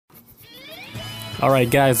All right,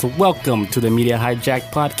 guys, welcome to the Media Hijack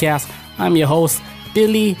Podcast. I'm your host,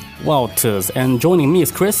 Billy Walters, and joining me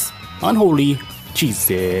is Chris, Unholy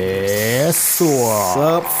Jesus. What's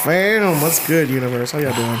up, fam? What's good, universe? How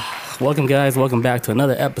y'all doing? Welcome, guys. Welcome back to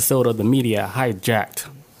another episode of the Media Hijacked.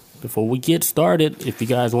 Before we get started, if you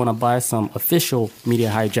guys want to buy some official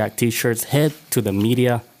Media Hijack t-shirts, head to the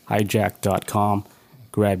MediaHijack.com.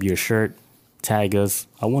 Grab your shirt, tag us.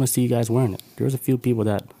 I want to see you guys wearing it. There's a few people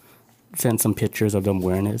that sent some pictures of them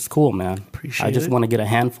wearing it. It's cool, man. Appreciate it. I just want to get a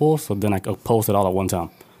handful so then I can post it all at one time.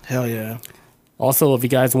 Hell yeah. Also, if you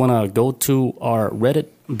guys want to go to our Reddit,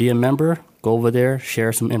 be a member, go over there,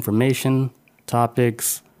 share some information,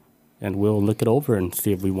 topics, and we'll look it over and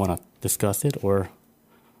see if we want to discuss it or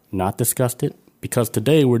not discuss it. Because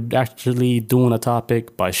today we're actually doing a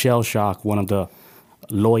topic by Shell Shock, one of the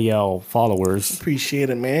loyal followers. Appreciate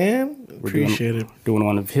it, man. Appreciate it. Doing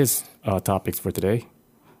one of his topics for today.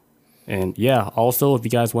 And yeah, also, if you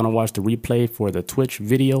guys want to watch the replay for the Twitch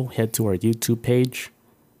video, head to our YouTube page.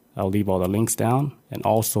 I'll leave all the links down. And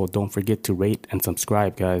also, don't forget to rate and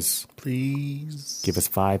subscribe, guys. Please. Give us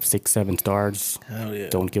 5, 6, 7 stars. Hell yeah.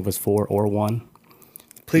 Don't give us 4 or 1.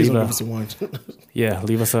 Please don't give us a 1. Yeah,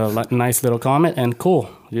 leave us a nice little comment. And cool.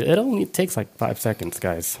 It only takes like 5 seconds,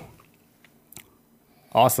 guys.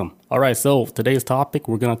 Awesome. All right, so today's topic,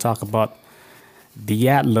 we're going to talk about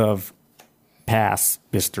Dyatlov Pass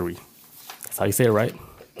mystery. That's how you say it, right?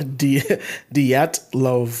 Dyatlov.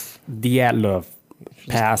 Dyatlov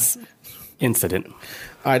Pass incident. All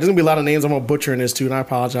right, there's going to be a lot of names I'm going to butcher in this too, and I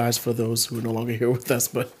apologize for those who are no longer here with us,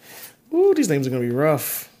 but ooh, these names are going to be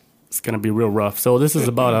rough. It's going to be real rough. So this is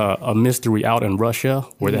about a mystery out in Russia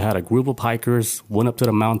where they had a group of hikers, went up to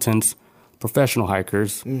the mountains, professional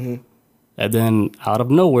hikers, and then out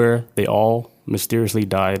of nowhere, they all mysteriously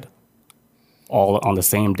died all on the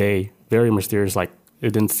same day. Very mysterious, like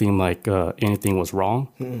it didn't seem like anything was wrong.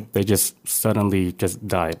 They just suddenly just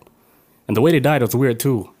died. And the way they died was weird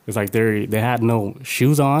too. It's like they had no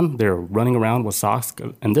shoes on. They're running around with socks.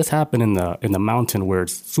 And this happened in the mountain where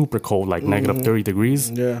it's super cold, like negative 30 degrees.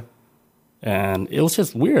 Yeah. And it was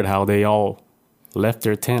just weird how they all left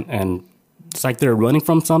their tent and it's like they're running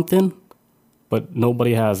from something, but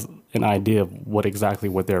nobody has an idea of what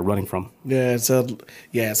they're running from. Yeah, so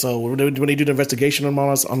when they do the investigation on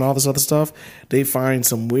all this other stuff, they find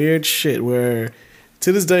some weird shit where,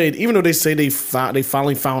 to this day, even though they say they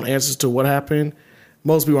finally found answers to what happened,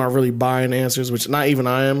 most people aren't really buying answers, which not even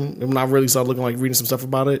I am. I'm not really started looking like reading some stuff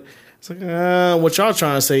about it. It's like, what y'all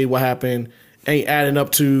trying to say what happened ain't adding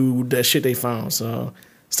up to that shit they found. So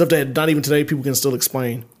stuff that not even today people can still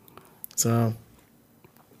explain. So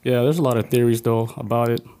yeah, there's a lot of theories though about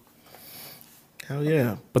it. Hell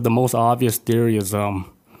yeah. But the most obvious theory is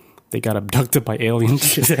they got abducted by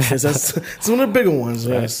aliens. That's one of the bigger ones.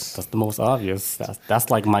 Yes, that's the most obvious. That's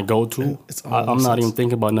like my go-to. I'm not even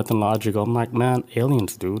thinking about nothing logical. I'm like, man,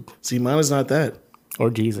 aliens, dude. See, mine is not that. Or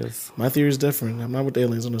Jesus. My theory is different. I'm not with the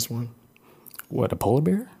aliens on this one. What, a polar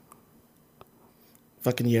bear?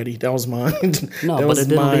 Fucking Yeti. That was mine. No, but it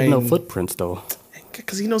didn't leave no footprints, though.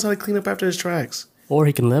 Because he knows how to clean up after his tracks. Or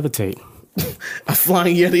he can levitate. A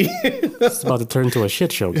flying Yeti. It's about to turn into a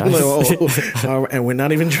shit show, guys. And we're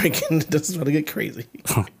not even drinking. This is about to get crazy.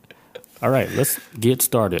 All right, let's get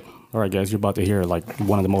started. All right, guys, you're about to hear like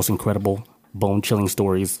one of the most incredible, bone-chilling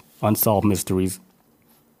stories, unsolved mysteries.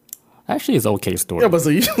 Actually, it's an okay story. Yeah, but so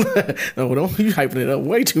you hyping it up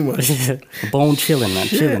way too much. Bone-chilling, man.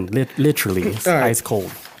 Chilling, literally. It's right. Ice cold.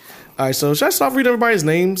 All right, so should I stop reading everybody's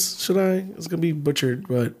names? Should I? It's going to be butchered,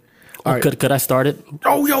 but... All right. Could I start it?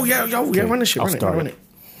 Oh, yeah, run this shit. I'll start it.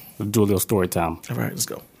 We'll do a little story time. All right, let's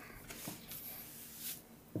go.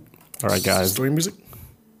 All right, guys. Story music?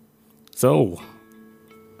 So,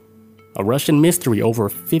 a Russian mystery over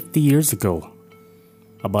 50 years ago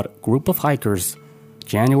about a group of hikers,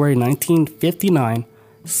 January 1959,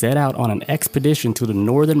 set out on an expedition to the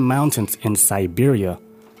northern mountains in Siberia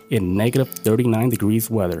in negative 39 degrees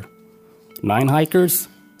weather. 9 hikers,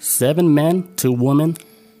 7 men, 2 women,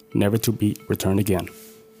 never to be returned again.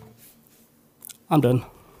 I'm done.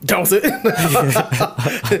 That was it?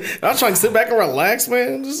 I was trying to sit back and relax,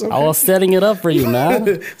 man. Okay. I was setting it up for you,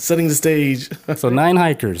 man. Setting the stage. So 9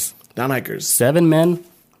 hikers. 9 hikers. 7 men.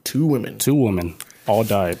 2 women. 2 women. All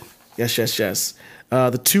died. Yes.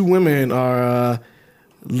 The 2 women are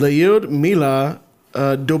Lyudmila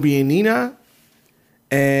Dobianina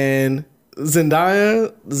and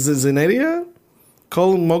Zinaida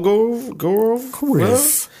Kolmogorov.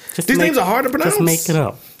 Chris. These names are hard to pronounce. Just make it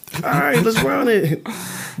up. All right, let's run it.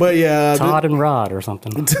 But yeah, Todd and Rod or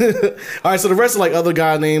something. all right. So the rest of like other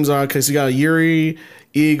guy names are okay. So you got Yuri,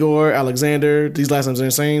 Igor, Alexander. These last names are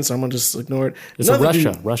insane, so I'm gonna just ignore it. It's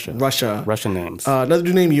Russia. Russian names. Another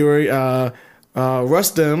dude named Yuri,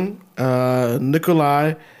 Rustem,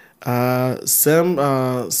 Nikolai,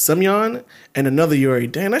 Semyon, and another Yuri.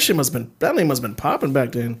 Damn, that name must have been popping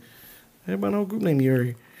back then. Everybody know a group named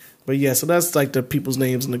Yuri. But yeah, so that's like the people's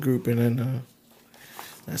names in the group, and then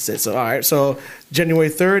that's it. So all right, so January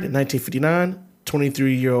 3rd, 1959,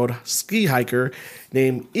 23-year-old ski hiker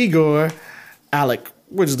named Igor Alec.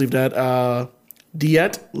 We'll just leave that.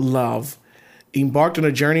 Dyatlov embarked on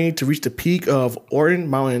a journey to reach the peak of Orton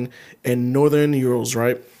Mountain in northern Urals,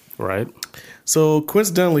 right? Right. So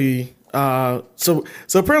coincidentally, so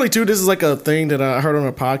apparently too, this is like a thing that I heard on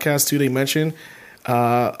a podcast too. They mentioned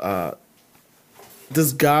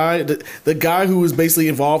this guy, the guy who was basically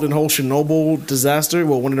involved in the whole Chernobyl disaster.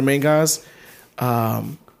 Well, one of the main guys.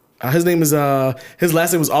 His name is his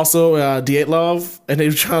last name was also Dyatlov, and they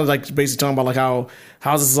were trying to like basically talking about like how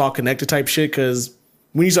this is all connected type shit. Because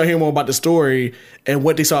when you start hearing more about the story and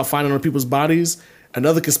what they started finding on people's bodies,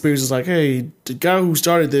 another conspiracy is like, hey, the guy who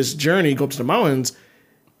started this journey go up to the mountains,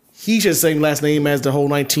 he should have the same last name as the whole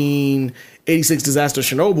 1986 disaster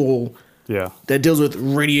Chernobyl. Yeah. That deals with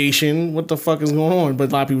radiation. What the fuck is going on? But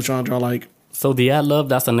a lot of people trying to draw like. So Dyatlov,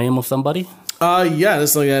 that's the name of somebody? Yeah,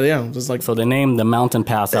 that's like yeah. Just like so they named the mountain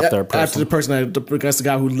pass after a person. After the person that's the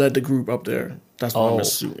guy who led the group up there. That's what I'm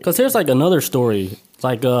assuming. Because here's like another story.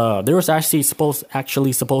 Like there was actually supposed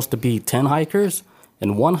to be 10 hikers,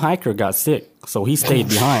 and one hiker got sick, so he stayed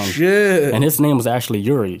behind. Shit. And his name was actually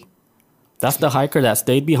Yuri. That's the hiker that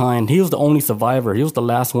stayed behind. He was the only survivor. He was the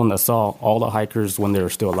last one that saw all the hikers when they were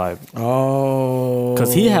still alive. Oh.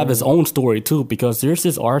 Because he had his own story too. Because there's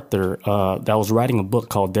this author that was writing a book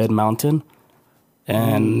called Dead Mountain.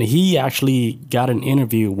 And he actually got an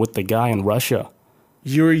interview with the guy in Russia.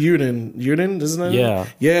 Yuri Yudin, isn't that? Yeah.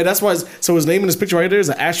 Yeah, that's why. So his name in this picture right there is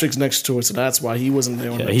an asterisk next to it. So that's why he wasn't there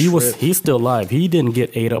on that trip. He's still alive. He didn't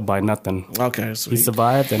get ate up by nothing. Okay. He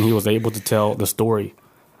survived and he was able to tell the story.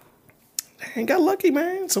 He got lucky,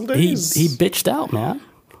 man. Some days he bitched out, man.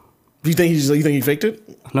 You think he faked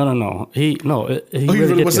it? No. He really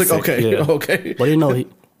really was sick. Okay, Yeah. okay. But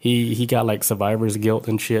he got like survivor's guilt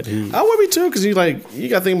and shit. I would be too, because you got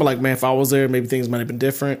to think about like, man, if I was there, maybe things might have been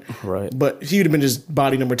different. Right. But he would have been just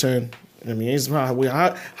body number 10. I mean, it's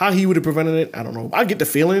how he would have prevented it, I don't know. I get the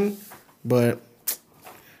feeling, but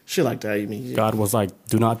shit like that. I mean, God was like,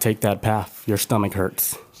 do not take that path. Your stomach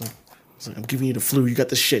hurts. It's like, I'm giving you the flu. You got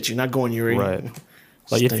the shit. You're not going Yuri. Right.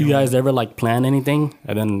 Like if you guys ever like plan anything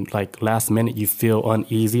and then like last minute you feel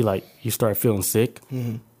uneasy, like you start feeling sick,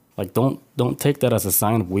 like don't take that as a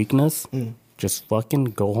sign of weakness. Just fucking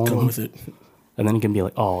go home. Go with it. And then you can be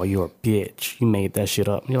like, oh, you're a bitch. You made that shit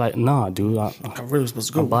up. And you're like, nah, dude. I really supposed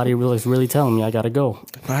to go. My body really telling me I gotta go.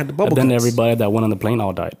 I had the bubble. And then everybody that went on the plane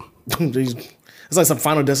all died. It's like some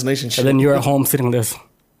Final Destination shit. And then you're at home sitting this.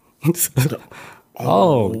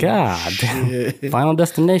 Oh God! Shit. Final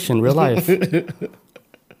Destination, real life.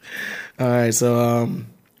 All right, so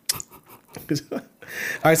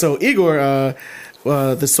Igor,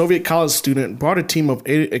 the Soviet college student, brought a team of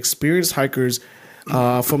 8 experienced hikers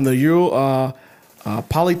from the Ural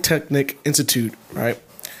Polytechnic Institute, right?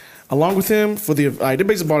 Along with him for the they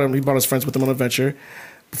basically brought him. He brought his friends with him on an adventure.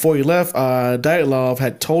 Before he left, Dyatlov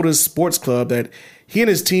had told his sports club that he and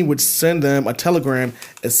his team would send them a telegram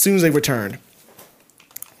as soon as they returned.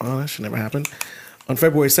 Well, that should never happen. On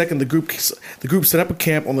February 2nd, the group set up a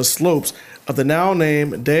camp on the slopes of the now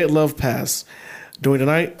named Dyatlov Pass. During the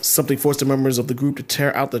night, something forced the members of the group to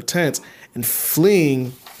tear out their tents and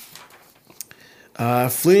fleeing into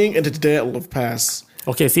the Dyatlov Pass.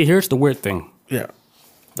 Okay, see, here's the weird thing. Yeah.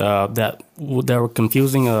 That were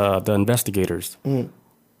confusing the investigators.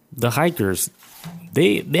 The hikers,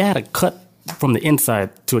 they had to cut from the inside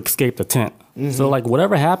to escape the tent. So like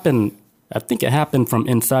whatever happened, I think it happened from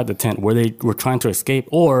inside the tent where they were trying to escape,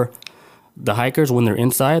 or the hikers, when they're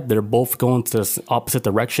inside, they're both going to the opposite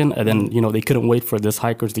direction, and then they couldn't wait for this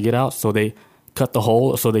hikers to get out, so they cut the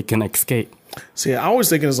hole so they can escape. See, I always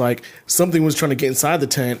thinking it's like something was trying to get inside the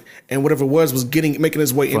tent, and whatever it was making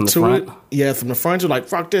its way from into it. Yeah, from the front, you're like,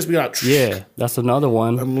 fuck this, we got. Yeah, that's another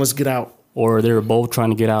one. Let's get out. Or they were both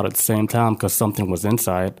trying to get out at the same time because something was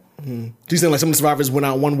inside. Do you think like some of the survivors went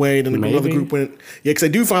out one way, then another group went? Yeah, because I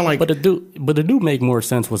do find like. But it do make more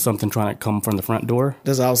sense with something trying to come from the front door.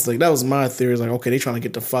 That's what I was thinking. That was my theory. It's like, okay, they trying to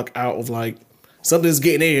get the fuck out of like something's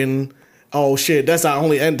getting in. Oh shit, that's not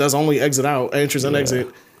only end. That's only exit out, entrance and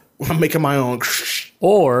exit. I'm making my own.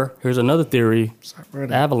 Or here's another theory: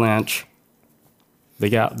 avalanche.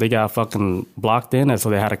 They got fucking blocked in, and so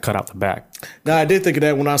they had to cut out the back. Now, I did think of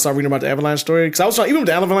that when I started reading about the avalanche story. Because I was trying, even with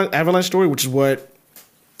the avalanche story, which is what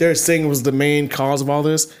they're saying was the main cause of all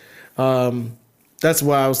this. That's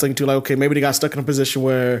why I was thinking too, like, okay, maybe they got stuck in a position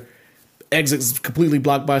where exits completely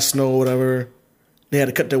blocked by snow or whatever. They had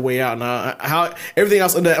to cut their way out. Now, how everything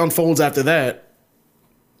else that unfolds after that,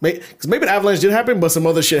 because maybe the avalanche did happen, but some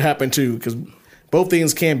other shit happened too. Because both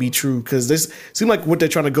things can be true. Because this seems like what they're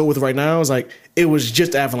trying to go with right now is like it was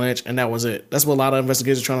just avalanche and that was it. That's what a lot of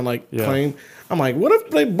investigators are trying to claim. I'm like, what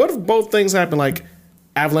if both things happen, like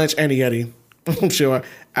avalanche and Yeti? I'm sure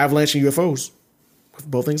avalanche and UFOs. If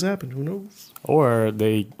both things happen, who knows? Or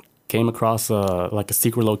they came across a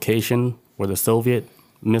secret location where the Soviet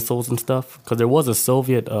missiles and stuff, because there was a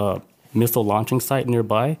Soviet missile launching site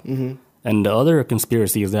nearby. Mm-hmm. And the other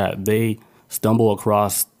conspiracy is that they stumble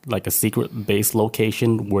across like a secret base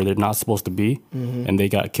location where they're not supposed to be, and they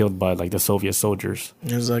got killed by like the Soviet soldiers.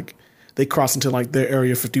 It was like they crossed into like their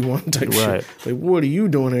Area 51 type shit. Like, what are you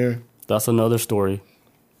doing here? That's another story.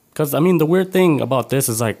 Because, I mean, the weird thing about this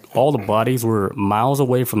is like all the bodies were miles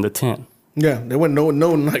away from the tent. Yeah, they went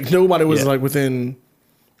nobody was like within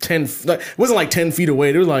 10. Like, it wasn't like 10 feet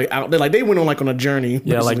away. They were like out there. Like they went on a journey.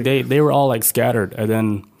 Yeah, basically. Like they were all like scattered. And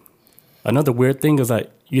then another weird thing is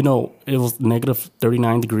that, it was negative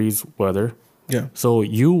 39 degrees weather. Yeah. So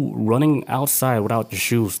you running outside without your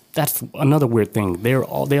shoes, that's another weird thing. They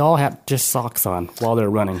all had just socks on while they're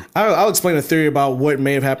running. I'll explain a theory about what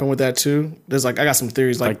may have happened with that too. There's I got some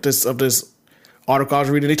theories like this article I was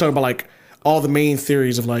reading. They talk about like all the main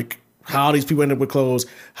theories of like how these people ended up with clothes.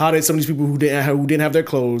 How did some of these people who didn't have their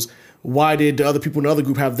clothes? Why did the other people in the other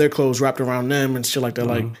group have their clothes wrapped around them and shit like that?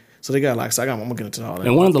 Mm-hmm. Like, so they got I'm gonna get into all that.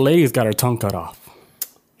 And one of the ladies got her tongue cut off.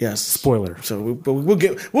 Yes. Spoiler. So we'll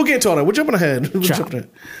get into all that. We're jumping ahead.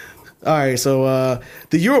 All right. So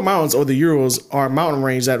the Ural Mountains, or the Urals, are a mountain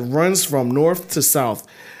range that runs from north to south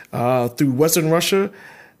through western Russia,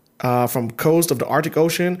 from coast of the Arctic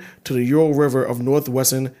Ocean to the Ural River of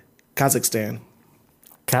northwestern Kazakhstan.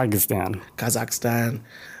 The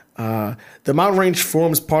mountain range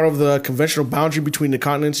forms part of the conventional boundary between the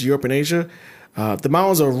continents, Europe and Asia. The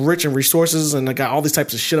mountains are rich in resources, and they got all these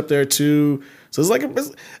types of shit up there too. So it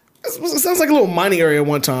sounds like a little mining area at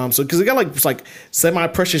one time. So because they got like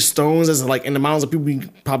semi-precious stones as like in the mountains that people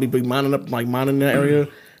probably be mining in that area.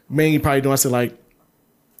 Mainly probably doing like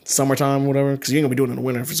summertime, or whatever. Because you ain't gonna be doing it in the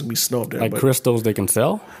winter if it's gonna be snow up there. Like crystals they can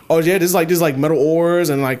sell. Oh yeah, there's like metal ores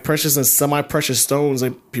and like precious and semi-precious stones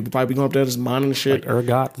that people probably be going up there just mining and shit. Like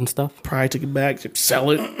ergot and stuff. Probably take it back,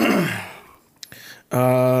 sell it.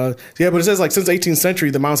 But it says like since the 18th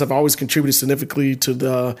century, the mountains have always contributed significantly to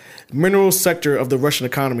the mineral sector of the Russian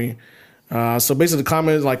economy. So basically, the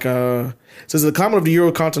climate is says the climate of the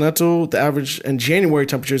Euro-continental, the average in January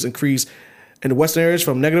temperatures increase in the western areas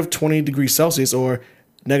from negative 20 degrees Celsius or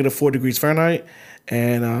negative 4 degrees Fahrenheit,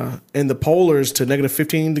 and in the polars to negative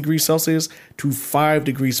 15 degrees Celsius to 5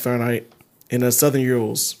 degrees Fahrenheit in the southern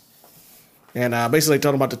Urals. And basically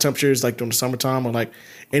talking about the temperatures like during the summertime or like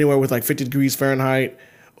anywhere with like 50 degrees Fahrenheit,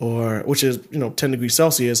 or which is 10 degrees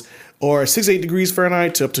Celsius, or 68 degrees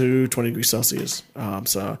Fahrenheit to up to 20 degrees Celsius.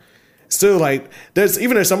 So still like there's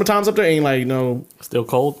summer times up there ain't like still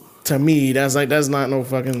cold. To me, that's not no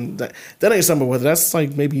fucking that ain't summer weather. That's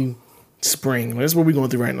like maybe spring. That's what we're going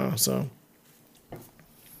through right now. So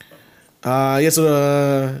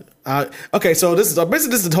okay, so this is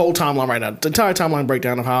the whole timeline right now. The entire timeline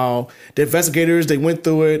breakdown of how the investigators, they went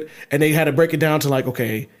through it and they had to break it down to like,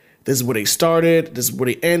 okay, this is where they started, this is where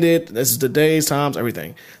they ended, this is the days, times,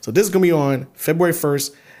 everything. So this is gonna be on February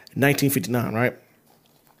 1st, 1959, right?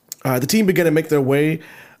 The team began to make their way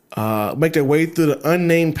through the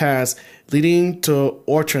unnamed pass leading to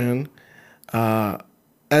Ortran.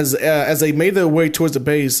 As they made their way towards the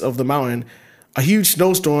base of the mountain, a huge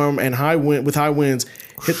snowstorm and high winds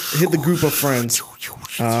hit the group of friends.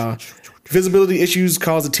 Visibility issues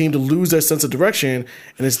caused the team to lose their sense of direction,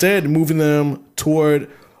 and instead moving them toward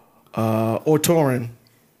Ortoran.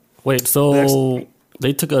 Wait, so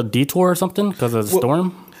they took a detour or something because of the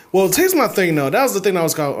storm? Well, here's my thing though. That was the thing that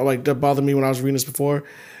was that bothered me when I was reading this before.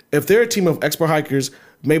 If they're a team of expert hikers,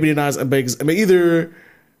 maybe they're not as big. I mean, either.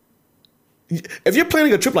 If you're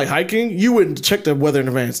planning a trip like hiking, you wouldn't check the weather in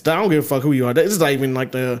advance. I don't give a fuck who you are. This is not even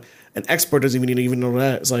like an expert doesn't even know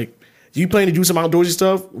that. It's like, you plan to do some outdoorsy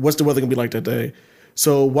stuff, what's the weather gonna be like that day?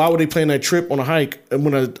 So why would they plan that trip on a hike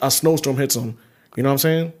when a snowstorm hits them? You know what I'm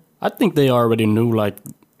saying? I think they already knew, like,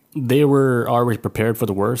 they were already prepared for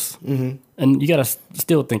the worst. Mm-hmm. And you gotta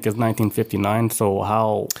still think it's 1959, so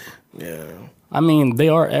how... Yeah. I mean, they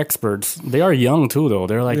are experts. They are young too, though.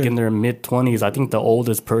 They're like in their mid-20s. I think the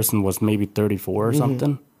oldest person was maybe 34 or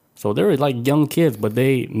something. So they were like young kids, but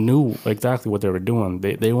they knew exactly what they were doing.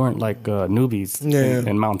 They weren't like newbies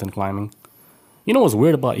in mountain climbing. You know what's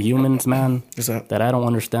weird about humans, man? What's that? That I don't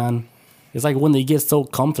understand? It's like when they get so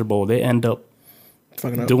comfortable, they end up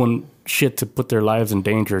doing shit to put their lives in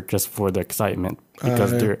danger just for the excitement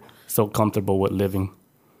because they're so comfortable with living.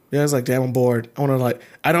 Yeah, it's like, damn, I'm bored. I want to like,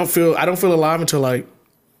 I don't feel alive until like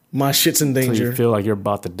my shit's in danger. So you feel like you're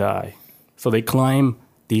about to die. So they climb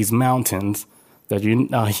these mountains that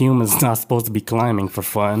humans not supposed to be climbing for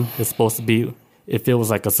fun. It's supposed to be, if it was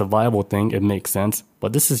like a survival thing, it makes sense.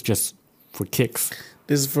 But this is just for kicks.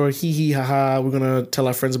 This is for hee hee ha ha. We're gonna tell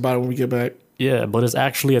our friends about it when we get back. Yeah, but it's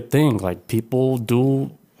actually a thing. Like people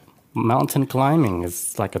do mountain climbing.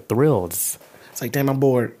 It's like a thrill. It's like, damn, I'm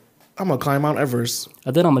bored. I'm gonna climb Mount Everest.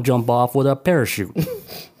 And then I'm gonna jump off with a parachute.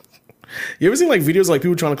 You ever seen like videos of, like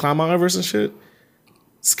people trying to climb Mount Everest and shit?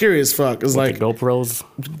 Scary as fuck. It's with like the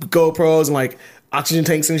GoPros and like oxygen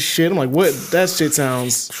tanks and shit. I'm like, what? That shit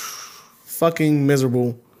sounds fucking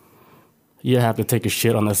miserable. You have to take a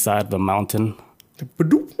shit on the side of the mountain.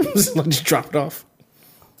 Just drop it off.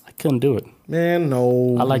 I couldn't do it. Man,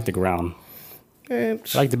 no. I like the ground. Man,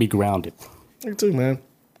 I like to be grounded. Me too, man.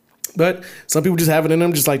 But some people just have it in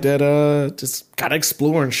them, just like that. Just gotta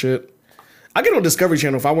explore and shit. I get on Discovery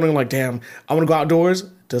Channel if I want to. Like, damn, I want to go outdoors.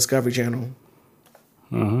 Discovery Channel.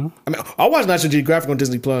 Mm-hmm. I mean, I watch National Geographic on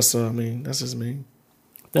Disney Plus. So I mean, that's just me.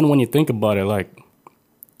 Then when you think about it, like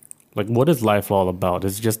what is life all about?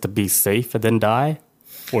 Is it just to be safe and then die,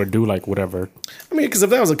 or do like whatever? I mean, because if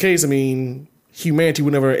that was the case, I mean, humanity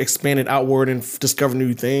would never expanded outward and discover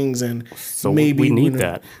new things, and so maybe we need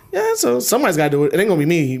that. Yeah, so somebody's got to do it. It ain't gonna be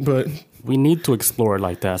me, but we need to explore it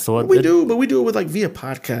like that. So we do it with like via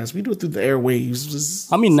podcast. We do it through the airwaves.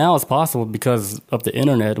 I mean, now it's possible because of the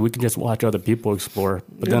internet. We can just watch other people explore,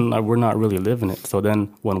 but then we're not really living it. So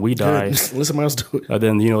then when we die, let somebody else do it.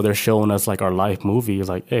 Then they're showing us like our life movie. It's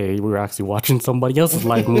like, hey, we're actually watching somebody else's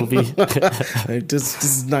life movie. Like, this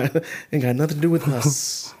is not ain't got nothing to do with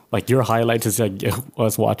us. Like your highlights is like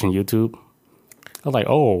us watching YouTube. I was like,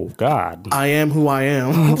 oh, God. I am who I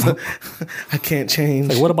am. I can't change.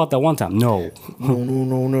 Like, what about that one time? No.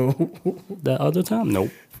 No. That other time?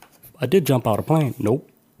 Nope. I did jump out of a plane. Nope.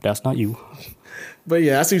 That's not you. But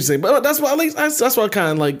yeah, I see what you're saying. But that's why, at least, that's why I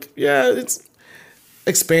kind of like, yeah, it's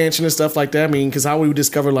expansion and stuff like that. I mean, because how we would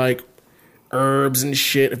discover like herbs and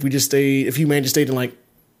shit if humanity just stayed in like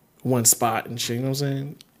one spot and shit, you know what I'm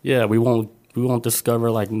saying? Yeah, we won't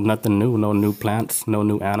discover like nothing new, no new plants, no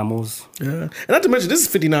new animals. Yeah. And not to mention, this is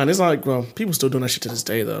 59. It's like, well, people still doing that shit to this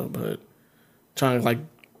day though, but trying to like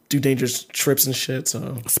do dangerous trips and shit.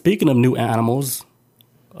 So speaking of new animals,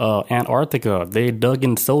 Antarctica, they dug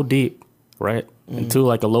in so deep, right? Into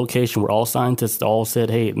like a location where all scientists all said,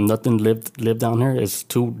 hey, nothing lived down here. It's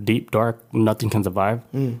too deep, dark, nothing can survive.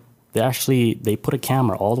 They put a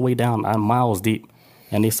camera all the way down miles deep,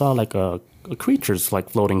 and they saw like creatures like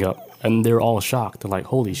floating up. And they're all shocked. They're like,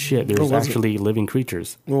 holy shit, there's actually living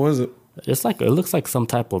creatures. What was it? It looks like some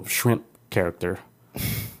type of shrimp character.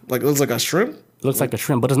 Like it looks like a shrimp? It looks like a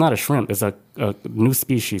shrimp, but it's not a shrimp. It's a new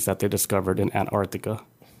species that they discovered in Antarctica.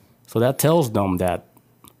 So that tells them that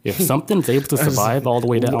if something's able to survive all the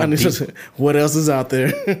way down deep, what else is out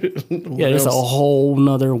there? There's a whole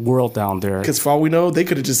nother world down there. Because for all we know, they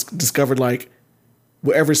could have just discovered like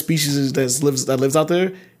whatever species that lives out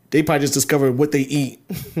there. They probably just discovered what they eat.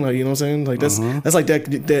 Like, you know what I'm saying? Like that's like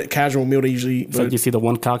that casual meal they usually eat. It's like you see the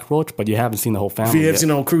one cockroach, but you haven't seen the whole family. You haven't seen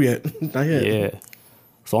the whole crew yet. Not yet. Yeah.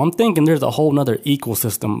 So I'm thinking there's a whole nother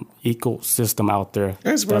ecosystem out there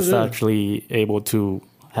that's actually able to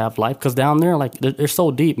have life. Because down there, like they're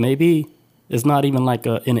so deep. Maybe it's not even like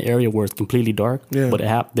in an area where it's completely dark. Yeah. But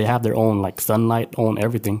they have their own like sunlight, own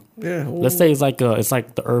everything. Yeah. Well, let's say it's like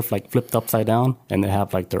the Earth like flipped upside down, and they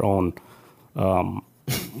have like their own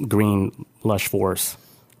green lush forest.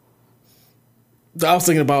 I was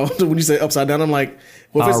thinking about when you say upside down. I'm like,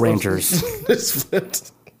 Power Rangers. It's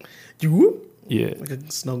flipped. You whoop. Yeah, like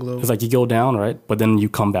a snow globe. It's like you go down, right? But then you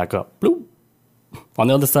come back up. Bloop. On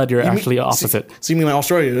the other side, you're actually opposite. So you mean like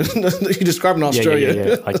Australia? You're describing Australia.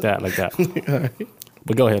 Yeah. Like that. Right.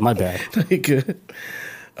 But go ahead. My bad. Good.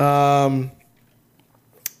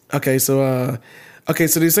 Okay, so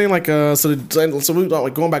they're saying like so we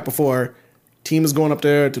like going back before. Team is going up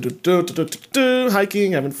there,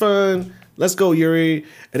 hiking, having fun. Let's go, Yuri.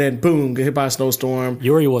 And then boom, get hit by a snowstorm.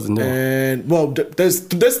 Yuri wasn't there. And well, there's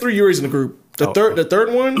 3 Yuris in the group. The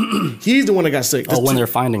third one, he's the one that got sick. When they're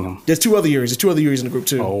finding him. There's 2 other Yuris. There's 2 other Yuris in the group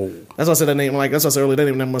too. Oh. That's why I said that name. Like that's why I said earlier.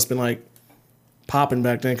 That name must have been like popping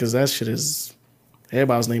back then because that shit is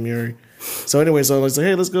Everybody was named Yuri. So anyway, so it's like,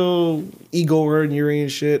 hey, let's go Igor and Yuri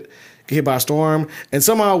and shit. Get hit by a storm. And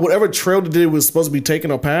somehow whatever trail they did was supposed to be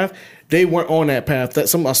taking or path, they weren't on that path.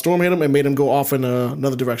 That a storm hit them and made them go off in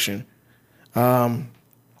another direction. And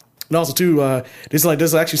also too, there's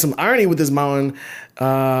actually some irony with this mountain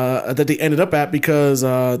that they ended up at because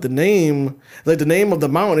the name of the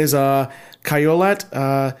mountain is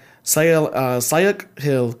Kayolat Sayak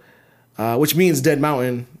Hill, which means dead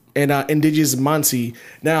mountain, and indigenous Mansi.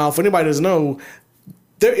 Now, if anybody doesn't know,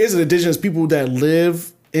 there is an indigenous people that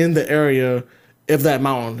live in the area of that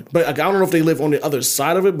mountain, but I don't know if they live on the other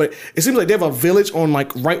side of it. But it seems like they have a village on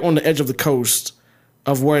like right on the edge of the coast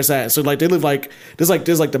of where it's at. So like they live like there's like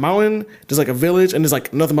the mountain, there's like a village, and there's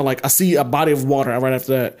like nothing but like I see a body of water right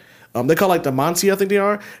after that. They call like the Mansi, I think they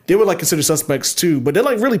are. They were like considered suspects too, but they're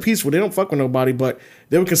like really peaceful. They don't fuck with nobody, but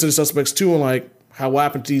they were considered suspects too on like what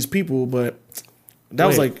happened to these people. But that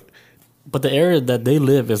was like. But the area that they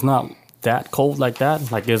live is not that cold like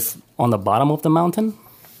that. Like it's on the bottom of the mountain.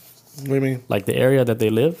 What do you mean? Like the area that they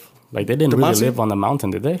live, like they didn't really live on the mountain,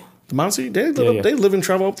 did they? The Mansi, they live and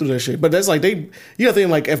travel up through that shit. But that's like you gotta think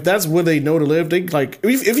like if that's where they know to live, they like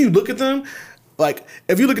if you look at them, like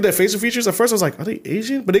if you look at their facial features, at first I was like, are they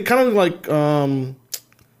Asian? But they kind of look like I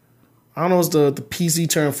don't know what's the PC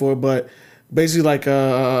term for it, but basically like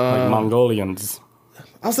Mongolians.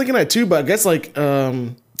 I was thinking that too, but I guess like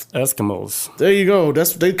Eskimos. There you go.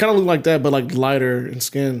 They kind of look like that, but like lighter in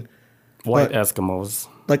skin. White Eskimos.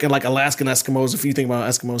 Like Alaskan Eskimos, if you think about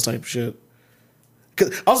Eskimos type shit.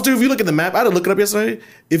 Also, too, if you look at the map, I had to look it up yesterday.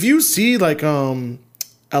 If you see like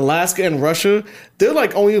Alaska and Russia, they're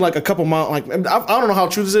like only like a couple miles. Like I don't know how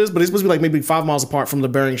true this is, but it's supposed to be like maybe 5 miles apart from the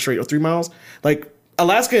Bering Strait or 3 miles. Like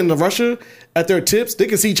Alaska and Russia at their tips, they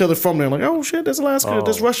can see each other from there. Like, oh shit, that's Alaska,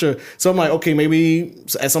 that's Russia. So I'm like, okay, maybe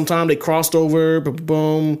at some time they crossed over,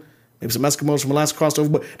 boom. Maybe some Eskimos from Alaska crossed over,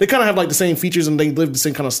 but they kind of have like the same features and they live the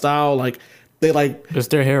same kind of style. Like they like. Is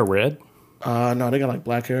their hair red? No, they got like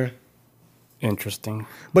black hair. Interesting.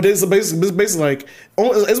 But it's basically like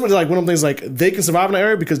it's like one of them things like they can survive in the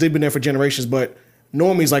area because they've been there for generations. But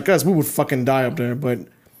normies like us, we would fucking die up there. But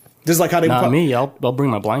this is like how they. Not me. I'll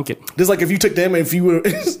bring my blanket. This is like if you took them and if you were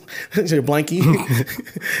your blankie.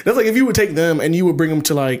 That's like if you would take them and you would bring them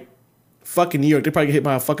to like fucking New York, they probably get hit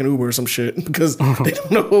by a fucking Uber or some shit because they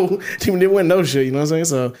don't know, they wouldn't know shit. You know what I'm saying?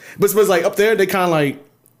 So, but it's like up there, they kind of like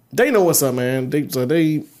they know what's up, man. They would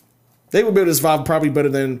be able to survive probably better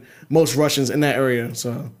than most Russians in that area.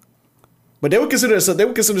 So, but they would consider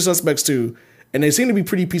suspects too, and they seem to be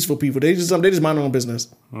pretty peaceful people. They just mind their own business.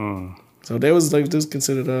 So they was like just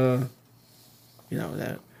considered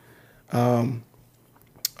that.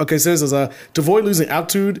 Okay, so this is to avoid losing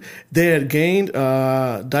altitude they had gained.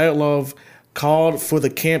 Dyatlov called for the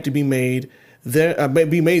camp to be made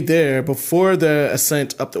there before the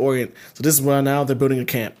ascent up the Orient. So this is why now they're building a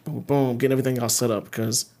camp. Boom, getting everything all set up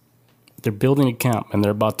because they're building a camp and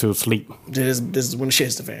they're about to sleep. This is when the shit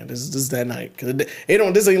hits the fan. This is that night because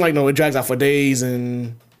this ain't like it drags out for days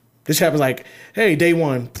and this happens like hey day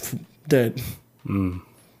one dead. So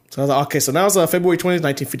I was like okay, so now it's February 20th,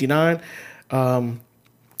 1959.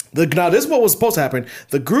 Now this is what was supposed to happen.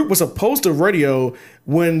 The group was supposed to radio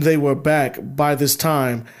when they were back by this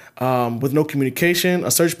time. With no communication,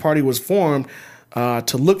 a search party was formed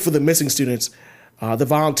to look for the missing students. The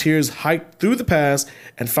volunteers hiked through the pass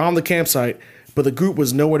and found the campsite, but the group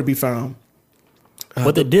was nowhere to be found.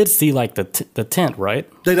 But they did see like the tent, right?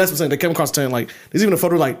 That's what I'm saying. They came across the tent. Like there's even a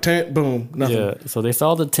photo like tent, boom, nothing. Yeah. So they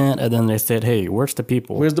saw the tent and then they said, "Hey, where's the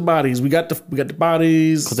people? Where's the bodies? We got the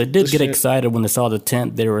bodies." Because they did get excited when they saw the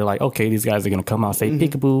tent. They were like, "Okay, these guys are gonna come out, say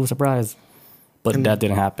peekaboo, surprise." But that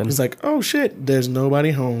didn't happen. It's like, "Oh shit, there's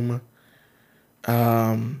nobody home."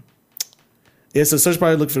 Yeah, so search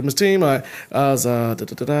party looked for Miss Team. Okay,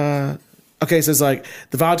 so it's like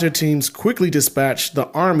the volunteer teams quickly dispatched the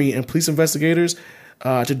army and police investigators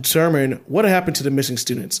to determine what had happened to the missing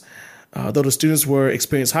students. Though the students were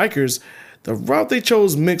experienced hikers, the route they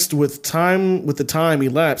chose mixed with the time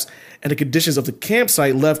elapsed and the conditions of the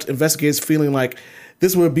campsite left investigators feeling like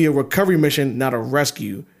this would be a recovery mission, not a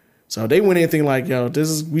rescue. So they went anything like, yo,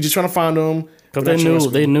 we just trying to find them. Because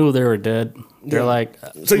they knew they were dead. They're like,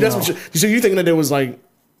 so you thinking that there was like,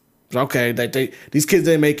 okay, that these kids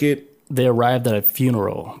didn't make it. They arrived at a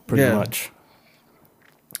funeral, pretty much.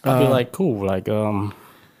 I'd be like, cool, like,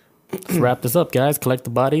 let's wrap this up, guys. Collect the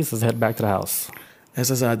bodies. Let's head back to the house. As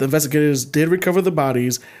I said, the investigators did recover the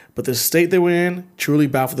bodies, but the state they were in truly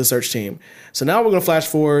baffled the search team. So now we're going to flash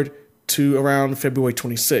forward to around February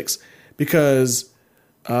 26th because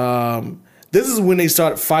this is when they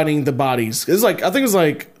start finding the bodies. It's like I think it was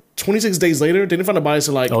like 26 days later, they didn't find the bodies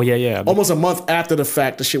till like almost a month after the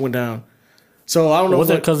fact the shit went down. So I don't know. Was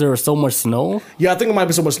it because there was so much snow? Yeah, I think it might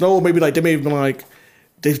be so much snow. Maybe like they may have been like,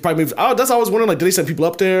 they probably maybe, that's what I was wondering. Like, did they send people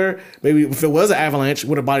up there? Maybe if it was an avalanche,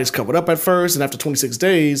 would the bodies covered up at first, and after 26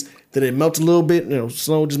 days, did it melt a little bit? You know,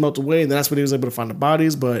 snow just melted away, and then that's when they was able to find the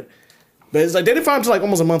bodies. But it's like they didn't find them until like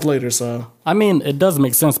almost a month later. So I mean, it does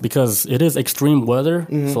make sense because it is extreme weather.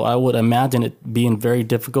 So I would imagine it being very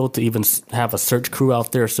difficult to even have a search crew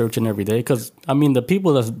out there searching every day. Because I mean, the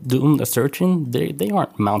people that's doing the searching, they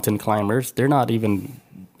aren't mountain climbers. They're not even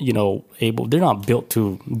able. They're not built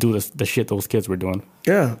to do the shit those kids were doing.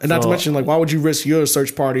 Yeah, and not to mention, like, why would you risk your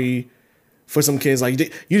search party for some kids? Like,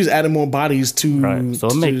 you just added more bodies to. Right. So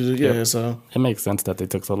so it makes sense that they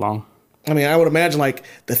took so long. I mean, I would imagine like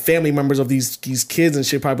the family members of these kids and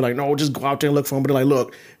shit probably like, no, just go out there and look for them. But they're like,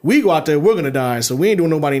 look, we go out there, we're gonna die, so we ain't doing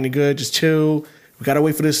nobody any good. Just chill. We gotta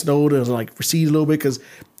wait for this snow to like recede a little bit because.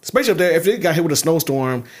 Especially up there, if they got hit with a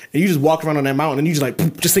snowstorm and you just walk around on that mountain and you just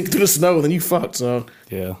like just think through the snow, then you fucked. So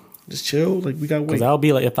yeah, just chill. Like we gotta wait. Because I'll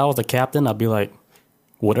be like, if I was the captain, I'd be like,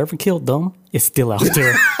 whatever killed them, it's still out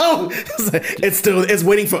there. it's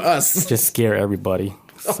waiting for us. Just scare everybody.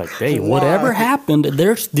 It's like, hey, whatever happened,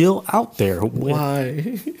 they're still out there.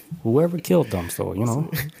 Why? Whoever killed them. So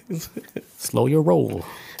slow your roll.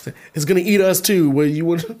 It's gonna eat us too. Where you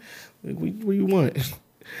want? Where you want?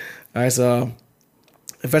 All right, so.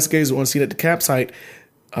 Investigators were on scene at the campsite.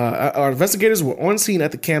 Our investigators were on scene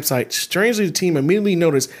at the campsite. Strangely, the team immediately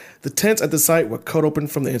noticed the tents at the site were cut open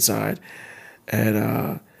from the inside,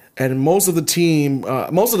 and most of the team,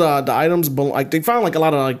 most of the items, like they found like a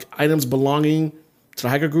lot of like items belonging to the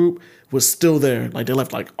hiker group was still there. Like they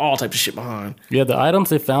left like all types of shit behind. Yeah, the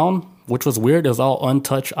items they found, which was weird, it was all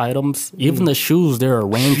untouched items. Even the shoes, they're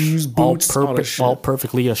arranged shoes, boots, all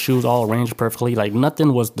perfectly. The shoes all arranged perfectly. Like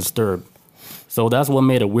nothing was disturbed. So that's what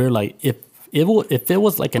made it weird. Like if it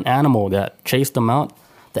was like an animal that chased them out,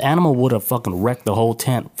 the animal would have fucking wrecked the whole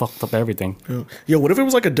tent, fucked up everything. Yeah, what if it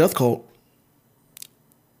was like a death cult?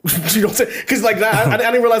 You know what I'm saying? Because like I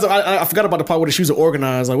didn't realize. I forgot about the part where the shoes are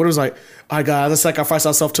organized. Like what it was like. All right, guys, let's sacrifice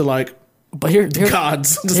ourselves to like. But here's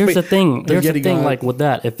gods. Here's the thing. Here's the thing. God. Like with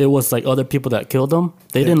that, if it was like other people that killed them,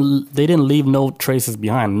 they didn't leave no traces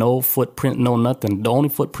behind, no footprint, no nothing. The only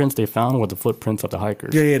footprints they found were the footprints of the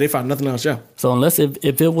hikers. Yeah, they found nothing else. Yeah. So unless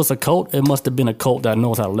if it was a cult, it must have been a cult that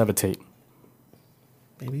knows how to levitate.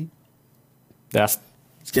 Maybe. That's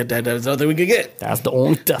the other thing we can get. That's the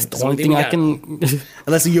only thing I can.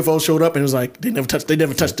 Unless the UFO showed up and it was like they never touched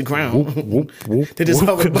the ground. Whoop, whoop, they just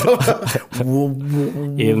hovered.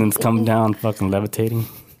 Aliens come down, fucking levitating.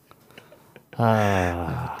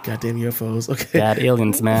 Goddamn UFOs. Okay. Bad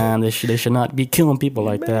aliens, man. They should not be killing people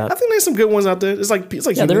like that. I think there's some good ones out there. It's like yeah,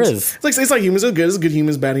 humans. there is. It's like humans. It's good. It's good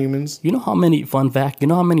humans, bad humans. You know how many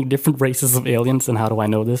different races of aliens, and how do I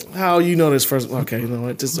know this? How you know this first? Okay, you know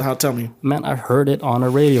what? Just tell me. Man, I heard it on a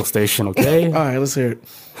radio station. Okay. All right, let's hear it.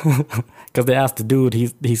 Because they asked the dude.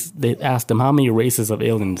 They asked him how many races of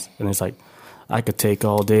aliens, and it's like, I could take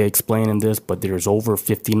all day explaining this, but there's over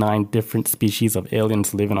 59 different species of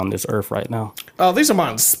aliens living on this earth right now. Oh, these are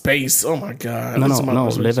in space. Oh my god. No,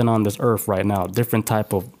 living on this earth right now. Different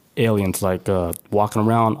type of aliens, like walking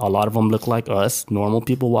around. A lot of them look like us, normal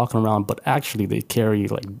people walking around, but actually they carry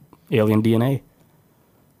like alien DNA.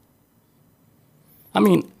 I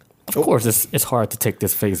mean, of course, it's hard to take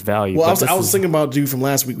this face value. Well, I was thinking about dude from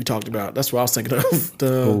last week we talked about. That's what I was thinking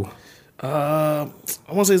of. I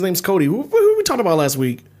want to say his name's Cody. Who we talked about last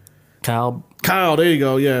week? Kyle, there you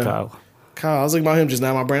go. Yeah. Kyle. I was thinking about him just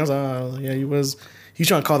now. My brain was he's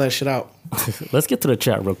trying to call that shit out. Let's get to the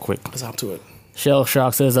chat real quick. Let's hop to it. Shell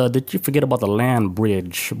Shock says, did you forget about the land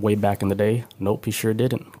bridge way back in the day? Nope, he sure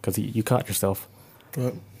didn't, because you caught yourself.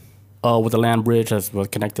 What? With the land bridge that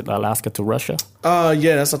connected Alaska to Russia.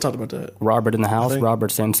 Yeah, I talked about that. Robert in the house.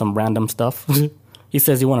 Robert saying some random stuff. He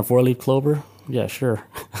says, you want a 4-leaf clover? Yeah, sure.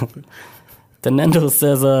 Denendo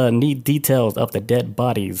says, need details of the dead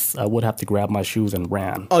bodies. I would have to grab my shoes and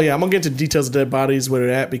ran. Oh, yeah, I'm going to get into details of dead bodies, where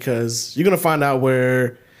they're at, because you're going to find out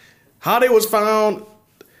how they was found.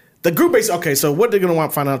 The group base, okay, so what they're going to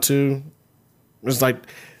want to find out, too, is like,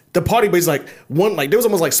 the party base, like, there was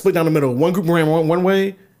almost like split down the middle. One group ran one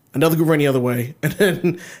way, another group ran the other way. And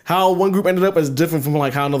then how one group ended up is different from,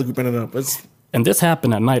 like, how another group ended up. And this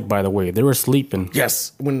happened at night, by the way. They were sleeping.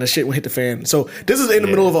 Yes, when the shit hit the fan. So this is in the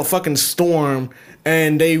middle of a fucking storm,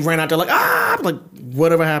 and they ran out there like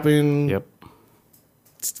whatever happened. Yep.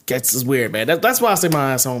 It's weird, man. That's why I stay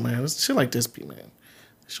my ass home, man. Shit like this, man. It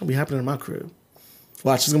shouldn't be happening in my crib.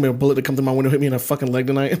 Watch, there's gonna be a bullet that come through my window, hit me in the fucking leg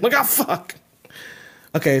tonight. I'm like, fuck.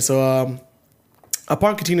 Okay, so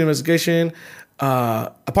upon continuing investigation,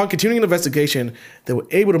 Upon continuing an investigation, they were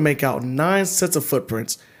able to make out 9 sets of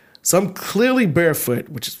footprints, some clearly barefoot,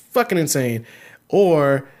 which is fucking insane,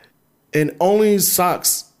 or in only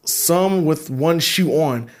socks, some with one shoe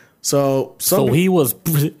on. So he was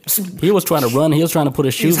trying to run. He was trying to put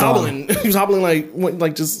his shoes on. He was hobbling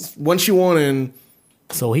like just one shoe on, and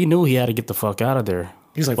so he knew he had to get the fuck out of there.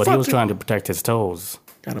 He's like, but he was trying to protect his toes.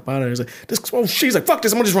 Got up out of there. He's like, she's like, fuck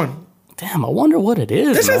this. I'm gonna just run. Damn, I wonder what it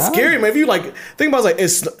is. This shit's scary, man. If you like think about it,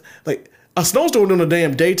 it's like a snowstorm during the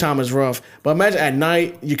damn daytime is rough, but imagine at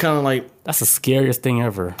night you kind of like that's the scariest thing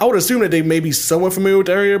ever. I would assume that they may be somewhat familiar with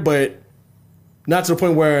the area, but not to the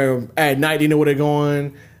point where at night they know where they're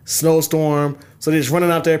going. Snowstorm, so they're just running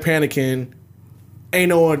out there panicking. Ain't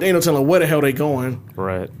no telling where the hell they going.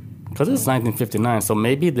 Right. Because it's 1959, so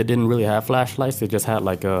maybe they didn't really have flashlights. They just had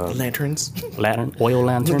like lanterns, oil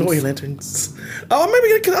lanterns. Oil lanterns. Oh, maybe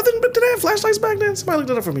did they have flashlights back then? Somebody look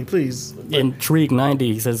that up for me, please. Intrigue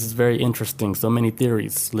 90 says it's very interesting. So many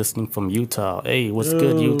theories. Listening from Utah. Hey, what's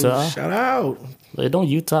good, Utah? Shout out. Hey, don't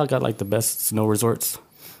Utah got like the best snow resorts?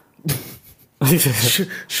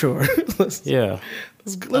 Sure. Yeah.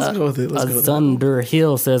 Let's go with it. Thunder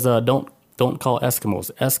Hill says, don't call Eskimos.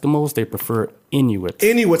 Eskimos, they prefer Inuits.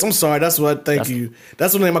 Inuits. I'm sorry. That's what. Thank you.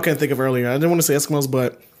 That's the name I couldn't think of earlier. I didn't want to say Eskimos,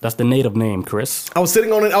 but that's the native name, Chris. I was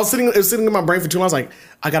sitting on it. It was sitting in my brain for too long. I was like,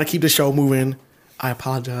 I got to keep the show moving. I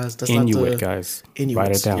apologize. That's Inuit, guys. Inuits.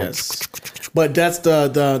 Write it down. Yes. But that's the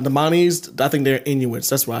Monis. I think they're Inuits.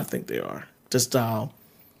 That's what I think they are. Just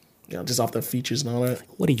just off their features and all that.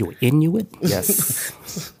 What are you, Inuit?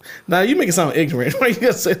 Yes. Now you make it sound ignorant. Why you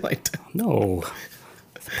gotta say it like that? No.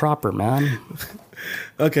 It's proper, man.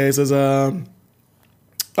 Okay, it says one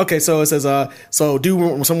guy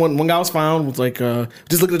was found with like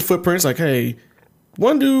just looking at the footprints, like, hey,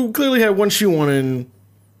 one dude clearly had one shoe on and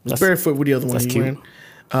was barefoot with the other one. That's cute.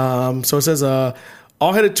 So it says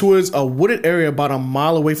all headed towards a wooded area about a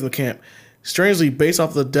mile away from the camp. Strangely, based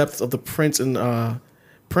off the depth of the prints,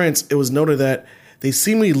 it was noted that they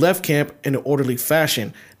seemingly left camp in an orderly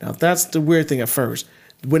fashion. Now, that's the weird thing at first.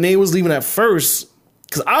 When they was leaving at first,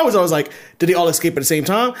 because I was always like, did they all escape at the same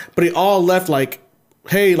time? But they all left like,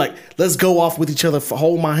 hey, like, let's go off with each other,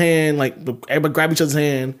 hold my hand, like, everybody grab each other's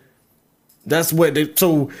hand. That's what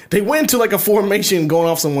they went to like a formation going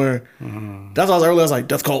off somewhere. Mm. That's why I was earlier, I was like,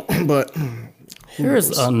 death cult. But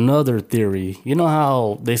here's another theory. You know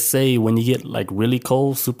how they say when you get like really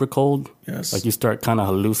cold, super cold, yes, like you start kind of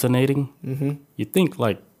hallucinating. Mm-hmm. You think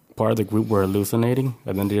like part of the group were hallucinating,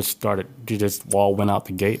 and then they just all went out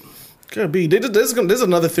the gate. Could be. There's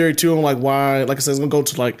another theory too on like why, like I said, it's gonna go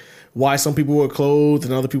to like why some people were clothed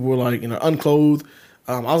and other people were like unclothed.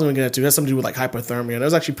 I was gonna get into that's something to do with like hypothermia. That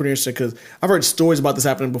was actually pretty interesting because I've heard stories about this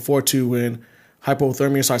happening before too. When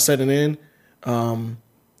hypothermia starts setting in,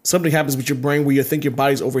 something happens with your brain where you think your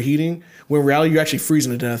body's overheating, when in reality you're actually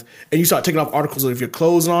freezing to death, and you start taking off articles of your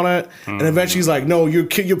clothes and all that, and eventually it's like, no, you're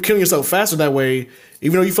killing yourself faster that way.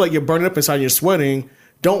 Even though you feel like you're burning up inside and you're sweating,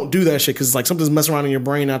 don't do that shit because it's like something's messing around in your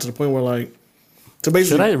brain now to the point where like. So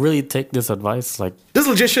basically, should I really take this advice? Like this is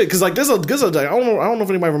legit shit because like I don't know if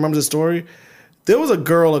anybody remembers this story. There was a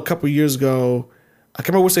girl a couple years ago. I can't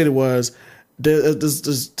remember what state it was.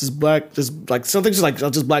 This black, like something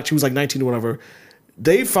just black. She was like 19 or whatever.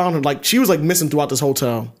 They found her like she was like missing throughout this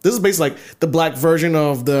hotel. This is basically like the black version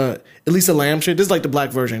of the Elisa Lam shit. This is like the black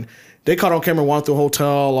version. They caught on camera walking through a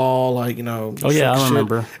hotel, all like Oh yeah, I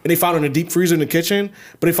remember. And they found her in a deep freezer in the kitchen.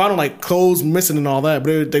 But they found her like clothes missing and all that.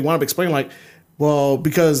 But they wound up explaining like, well,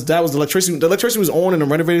 because that was the electricity. The electricity was on in the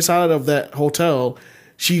renovated side of that hotel.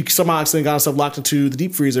 She somehow accidentally got herself locked into the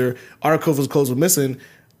deep freezer. Articles of clothes were missing.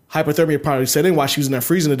 Hypothermia probably set in while she was in there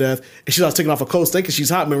freezing to death. And she was taking off her clothes thinking she's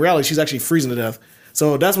hot. But in reality, she's actually freezing to death.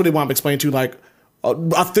 So that's what they want to explain to, like,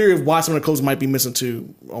 a theory of why some of the clothes might be missing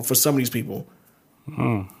too for some of these people.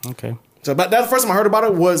 Okay. So, but that's the first time I heard about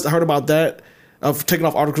it. I heard about that of taking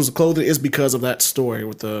off articles of clothing is because of that story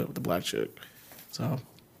with the black chick. So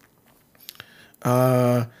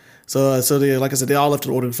they, like I said, they all left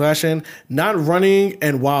in orderly fashion, not running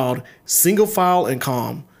and wild, single file and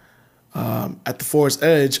calm. At the forest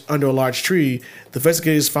edge, under a large tree, the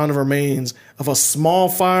investigators found the remains of a small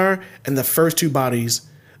fire and the first two bodies.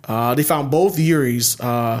 They found both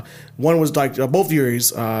Yuris. One was like both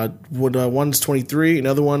Yuris. One's 23,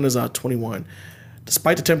 another one is 21.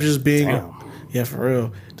 Despite the temperatures being for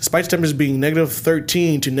real. Despite the temperatures being negative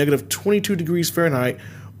 13 to negative 22 degrees Fahrenheit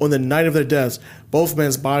on the night of their deaths, both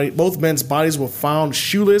men's bodies were found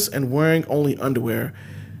shoeless and wearing only underwear.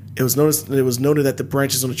 It was noted that the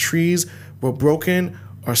branches on the trees were broken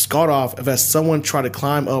or scarred off as someone tried to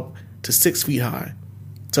climb up to 6 feet high.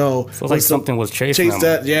 So like something was chasing them.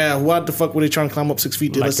 that. Yeah, what the fuck were they trying to climb up 6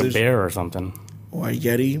 feet? Like a bear or something. Or a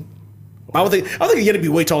Yeti. I think a Yeti would be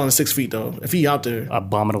way taller than 6 feet, though, if he out there.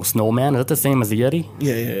 Abominable snowman? Is that the same as a Yeti?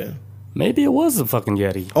 Yeah. Maybe it was a fucking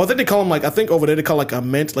Yeti. Oh, I think they call him, like, I think over there they call like a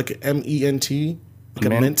mint, like an M-E-N-T. Like a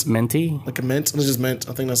mint. Minty? Like a mint. It's just mint.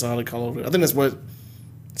 I think that's how they call it. I think that's what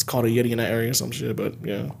it's called, a Yeti in that area or some shit, but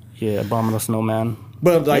yeah. Yeah, abominable snowman.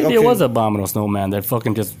 But like, maybe it was an abominable snowman that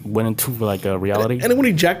fucking just went into like a reality. And then when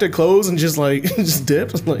he jacked their clothes and just like just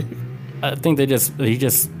dipped, like I think he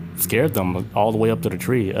just scared them all the way up to the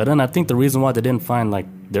tree. And then I think the reason why they didn't find like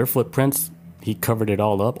their footprints, he covered it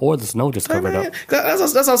all up, or the snow just covered up. That's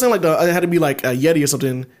what I was saying. Like it had to be like a Yeti or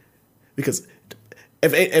something, because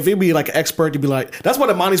if it'd be like an expert, you'd be like, that's why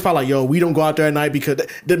the Monty's probably like, yo, we don't go out there at night, because if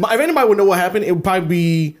anybody would know what happened, it would probably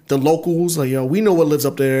be the locals. Like, yo, we know what lives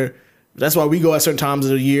up there. That's why we go at certain times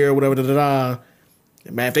of the year, or whatever.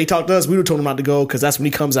 Man, if they talk to us, we would have told him not to go, because that's when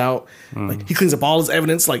he comes out. Like, he cleans up all his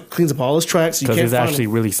evidence, like cleans up all his tracks. Because he's actually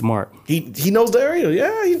really smart. He knows the area.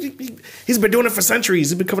 Yeah, he's been doing it for centuries.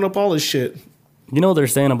 He's been covering up all this shit. You know what they're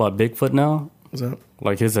saying about Bigfoot now? What's that?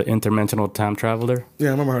 Like he's an interdimensional time traveler. Yeah,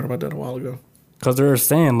 I remember heard about that a while ago. Because they're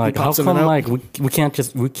saying like, how come like we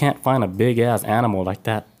can't find a big ass animal like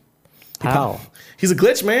that? How? He's a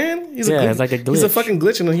glitch, man. It's like a glitch. He's a fucking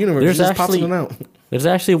glitch in the universe. He just pops in and out. There's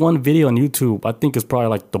actually one video on YouTube. I think it's probably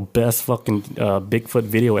like the best fucking Bigfoot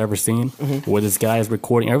video ever seen, where this guy is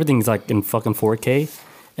recording. Everything's like in fucking 4K.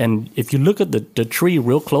 And if you look at the tree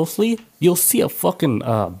real closely, you'll see a fucking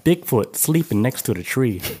Bigfoot sleeping next to the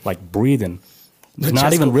tree, like breathing.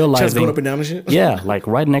 Not even realizing. Chest going up and down and shit? Yeah, like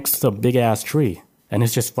right next to a big ass tree. And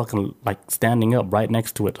it's just fucking like standing up right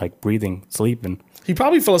next to it, like breathing, sleeping. He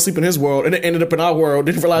probably fell asleep in his world and it ended up in our world.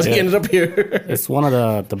 Didn't realize he ended up here. It's one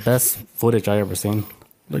of the best footage I ever seen.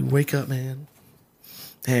 Like, wake up, man.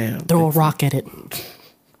 Damn. Throw a rock at it.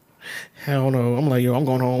 Hell no. I'm like, yo, I'm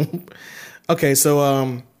going home. Okay,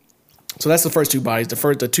 so that's the first two bodies.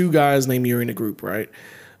 The two guys named Yuri in the group, right?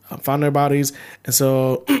 Found their bodies. And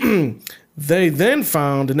so they then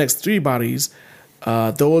found the next three bodies.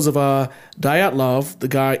 Those of Dyatlov, the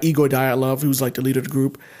guy Igor Dyatlov, who's like the leader of the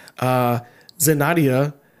group,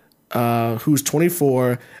 Zenadia, who's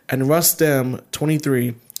 24, and Rustem,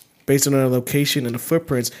 23. Based on their location and the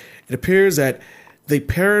footprints, it appears that they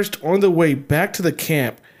perished on the way back to the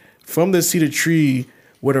camp from the cedar tree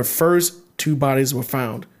where the first two bodies were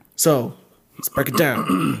found. So let's break it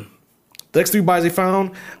down. The next three bodies they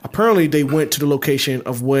found, apparently they went to the location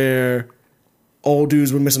of where old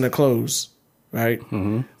dudes were missing their clothes. Right?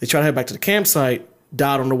 Mm-hmm. They tried to head back to the campsite,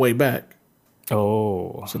 died on the way back.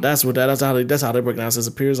 Oh, so that's how they break down. It says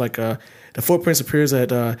appears like the footprints appears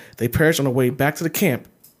that they perished on the way back to the camp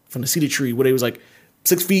from the cedar tree where they was like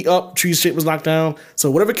 6 feet up, tree shit was knocked down. So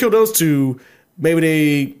whatever killed those two,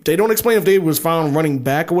 maybe they don't explain if they was found running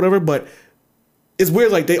back or whatever, but it's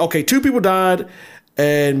weird. Like two people died,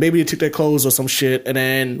 and maybe they took their clothes or some shit, and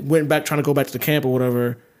then went back trying to go back to the camp or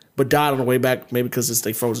whatever, but died on the way back, maybe because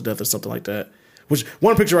they froze to death or something like that. Which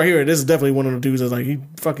one picture right here, this is definitely one of the dudes that's like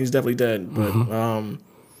he's definitely dead. But I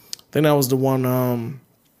think that was the one.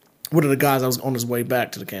 One of the guys that was on his way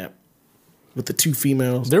back to the camp with the two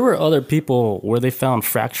females. There were other people where they found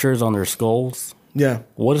fractures on their skulls. Yeah.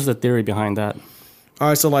 What is the theory behind that? All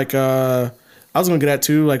right, so like I was gonna get at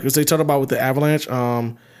too. Like as they talk about with the avalanche,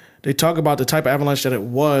 they talk about the type of avalanche that it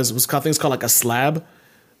was. I think it's called like a slab.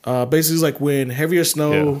 Basically, it's like when heavier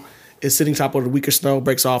snow is sitting top of the weaker snow,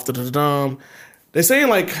 breaks off to the dome. They're saying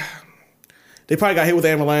like they probably got hit with the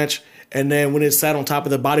avalanche, and then when it sat on top of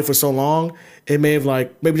their body for so long, it may have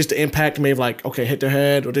like maybe just the impact may have like hit their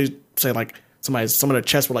head, or they say like some of their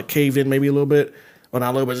chest were like caved in maybe a little bit, or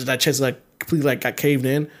not a little bit, just that chest like completely like got caved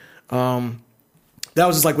in. That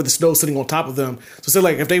was just like with the snow sitting on top of them. So say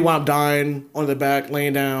like if they wound up dying on their back,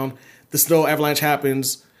 laying down, the snow avalanche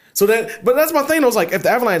happens. So but that's my thing. I was like, if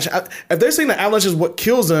they're saying the avalanche is what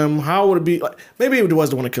kills them, how would it be? Like, maybe it was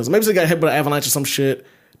the one that kills them. Maybe they got hit by an avalanche or some shit.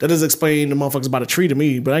 That doesn't explain the motherfuckers about a tree to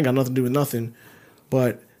me, but I ain't got nothing to do with nothing.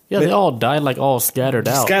 But yeah, they all died like all scattered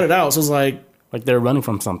out. Scattered out. So it's like they're running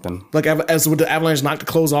from something. Like as with the avalanche knocked the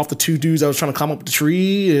clothes off the two dudes that was trying to climb up the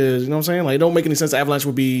tree. You know what I'm saying? Like it don't make any sense. The avalanche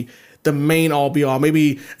would be the main all be all.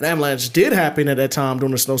 Maybe an avalanche did happen at that time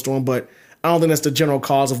during the snowstorm, but I don't think that's the general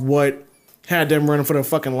cause of what had them running for their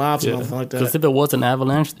fucking lives or something like that. Because if it was an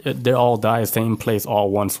avalanche, they all die same place all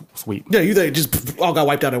one sweep. Yeah, they just all got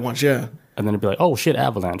wiped out at once, yeah. And then it'd be like, oh shit,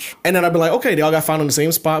 avalanche. And then I'd be like, okay, they all got found in the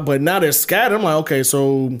same spot, but now they're scattered. I'm like, okay,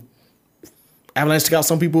 so avalanche took out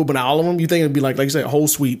some people, but not all of them. You think it'd be like you said, a whole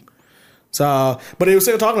sweep. So, but they were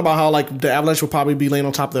still talking about how like the avalanche would probably be laying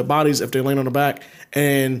on top of their bodies if they're laying on the back,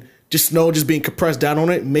 and just snow just being compressed down on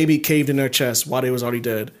it, maybe it caved in their chest while they was already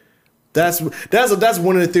dead. That's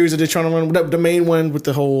one of the theories that they're trying to run. The main one with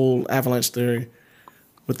the whole avalanche theory.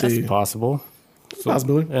 That's possible.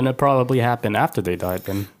 Possibility. And it probably happened after they died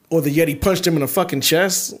then. Or the Yeti punched him in the fucking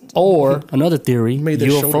chest. Or another theory, made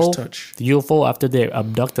their shoulders touch. The UFO, after they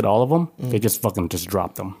abducted all of them, they just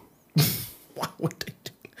dropped them. Why would they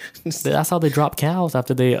do? That's how they drop cows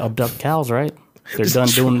after they abduct cows, right? They're done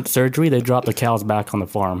doing surgery, they drop the cows back on the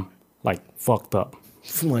farm. Like, fucked up.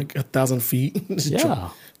 From like 1,000 feet? Yeah.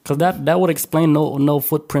 Because that would explain no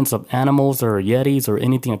footprints of animals or Yetis or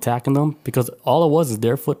anything attacking them. Because all it was is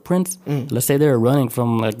their footprints. Let's say they're running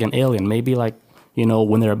from like an alien. Maybe like, you know,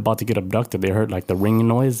 when they're about to get abducted, they heard like the ringing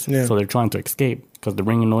noise. Yeah. So they're trying to escape. Because the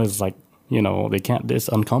ringing noise is like, you know, they can't, it's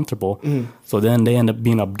uncomfortable. So then they end up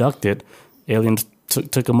being abducted. Aliens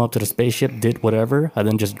took them up to the spaceship, did whatever, and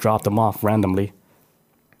then just dropped them off randomly.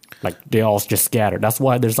 Like, they all just scattered. That's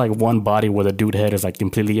why there's like one body where the dude head is like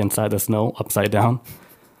completely inside the snow, upside down.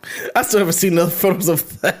 I still haven't seen enough photos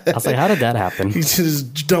of that. I was like, how did that happen? He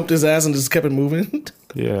just dumped his ass and just kept it moving.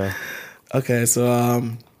 Yeah. Okay, so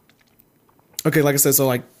like I said, so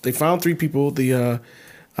like they found 3 people: the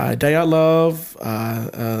Dyatlov,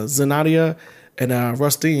 Zanadia, and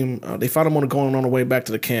Rustim. They found them going on the way back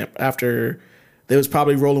to the camp after they was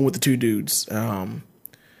probably rolling with the 2 dudes.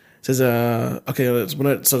 Says so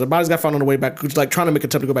the bodies got found on the way back, like trying to make an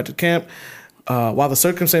attempt to go back to the camp. While the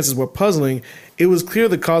circumstances were puzzling, it was clear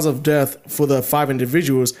the cause of death for the 5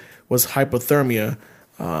 individuals was hypothermia.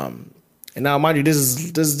 And now, mind you, this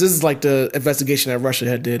is like the investigation that Russia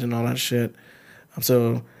had did and all that shit.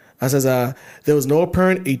 So I says there was no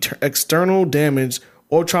apparent external damage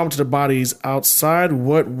or trauma to the bodies outside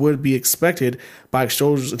what would be expected by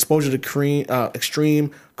exposure to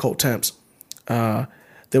extreme cold temps.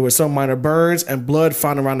 There were some minor burns and blood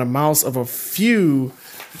found around the mouths of a few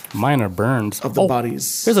minor burns of the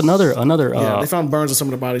bodies. Here's another. They found burns on some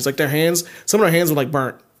of the bodies, like their hands. Some of their hands were like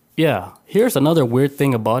burnt. Yeah. Here's another weird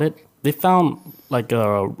thing about it. They found like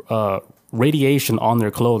radiation on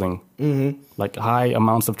their clothing, like high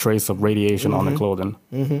amounts of trace of radiation on their clothing.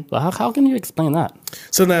 How can you explain that?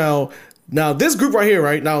 So now this group right here,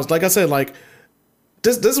 right now, like I said, like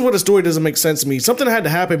this is where the story doesn't make sense to me. Something had to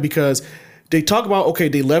happen because they talk about, okay,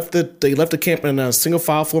 they left the camp in a single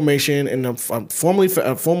file formation in a formal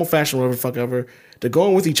fashion, whatever the fuck ever. They're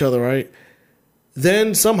going with each other, right?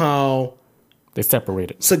 Then somehow they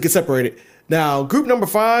separated. So get separated. Now, group number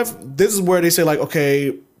 5, this is where they say like,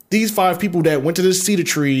 okay, these 5 people that went to this cedar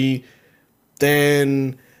tree,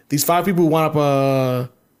 then these 5 people wound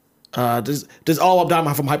up this all up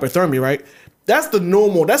dying from hypothermia, right? That's the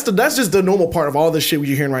normal. That's just the normal part of all this shit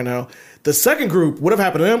you're hearing right now. The second group, whatever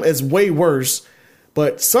happened to them, is way worse.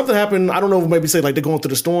 But something happened. I don't know. Maybe say like they're going through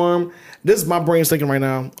the storm. This is my brain's thinking right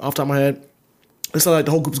now, off the top of my head. It's not like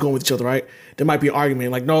the whole group's going with each other, right? There might be an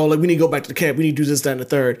argument like, no, like we need to go back to the camp. We need to do this, that, and the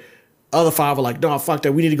third. Other 5 are like, no, fuck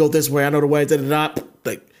that. We need to go this way. I know the way.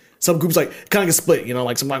 Like some groups like kind of get split. You know,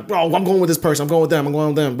 like some like, oh, I'm going with this person. I'm going with them. I'm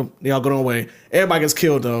going with them. But they all go their own way. Everybody gets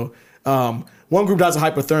killed though. One group dies of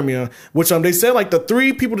hypothermia, which they said like the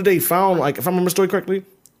 3 people that they found, like if I remember the story correctly,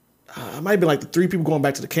 it might be like the 3 people going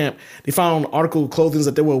back to the camp. They found article of clothing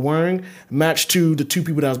that they were wearing matched to the 2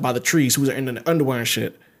 people that was by the trees who was in the underwear and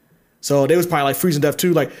shit. So they was probably like freezing to death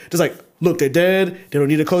too. Like just like, look, they're dead. They don't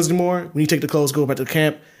need the clothes anymore. We need to take the clothes, go back to the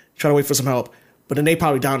camp, try to wait for some help. But then they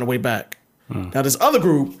probably die on the way back. Now this other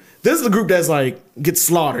group, this is the group that's like gets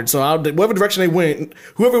slaughtered. So whatever direction they went,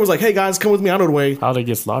 whoever was like, hey guys, come with me. I know the way. How'd they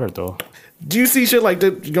get slaughtered though? Do you see shit like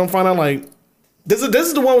that? You're gonna find out like this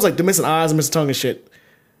is the one with like the missing eyes and missing tongue and shit.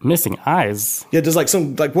 Missing eyes? Yeah, there's like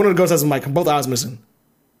some like one of the ghosts has some like both eyes missing,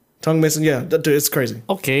 tongue missing. Yeah, it's crazy.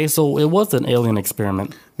 Okay, so it was an alien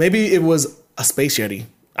experiment. Maybe it was a space Yeti.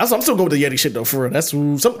 I'm still going with the Yeti shit though. For real, that's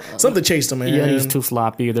something chased them, man. Yeti's too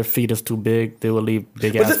sloppy. Their feet is too big. They will leave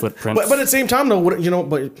big ass footprints. But at the same time though,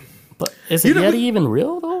 but is a Yeti even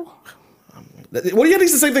real though? Well,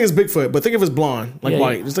 Yeti's the same thing as Bigfoot, but think of it as blonde, like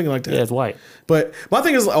white. Just thinking like that. Yeah, it's white. But my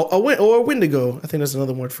thing is a Wendigo. I think that's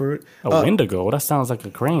another word for it. A Wendigo? That sounds like a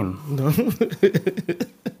crane. No.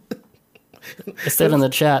 It said in the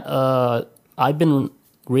chat, I've been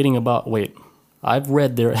reading about, I've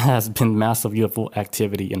read there has been massive UFO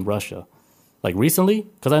activity in Russia. Like recently?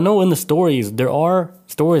 Because I know in the stories, there are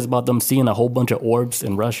stories about them seeing a whole bunch of orbs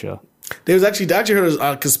in Russia. I actually heard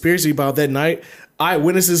a conspiracy about that night.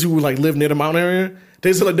 Eyewitnesses who like live near the mountain area,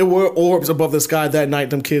 they said like there were orbs above the sky that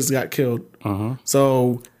night. Them kids got killed.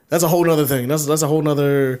 So that's a whole nother thing. That's a whole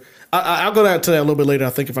nother. I'll go to that a little bit later.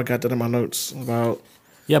 I think if I got that in my notes about.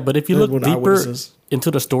 Yeah, but if you look deeper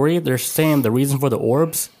into the story, they're saying the reason for the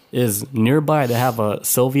orbs is nearby they have a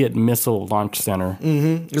Soviet missile launch center.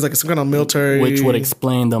 Mm-hmm. It's like some kind of military... Which would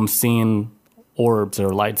explain them seeing orbs or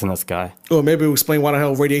lights in the sky. Or maybe it would explain why the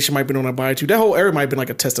hell radiation might be on that body too. That whole area might have been like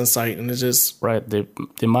a testing site, and it's just... Right. They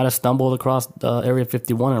might have stumbled across Area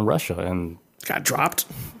 51 in Russia and... Got dropped.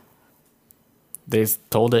 They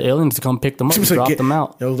told the aliens to come pick them up and drop them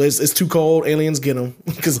out. It's too cold. Aliens, get them.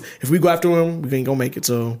 Because if we go after them, we ain't gonna make it.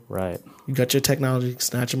 So right, you got your technology,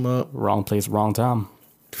 snatch them up. Wrong place, wrong time.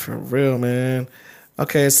 For real, man.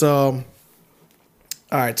 Okay, so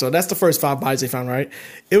all right, so that's the first 5 bodies they found. Right,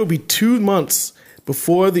 it would be 2 months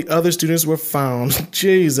before the other students were found.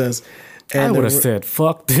 Jesus, and I would have said,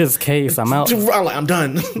 "Fuck this case. I'm out. I'm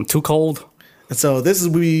done. I'm too cold." And so this is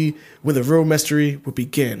when the real mystery would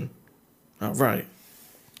begin. All right.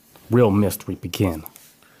 Real mystery begin.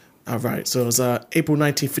 All right. So it was April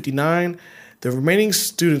 1959. The remaining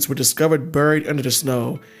students were discovered buried under the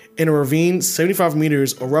snow in a ravine 75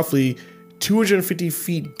 meters or roughly 250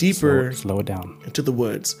 feet deeper. Slow it down. Into the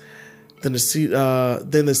woods than the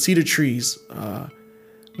cedar trees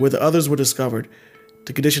where the others were discovered.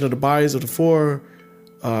 The condition of the bodies of the 4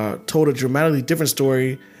 told a dramatically different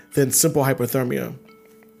story than simple hypothermia.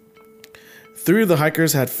 3 of the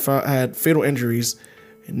hikers had fatal injuries.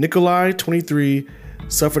 Nikolai, 23,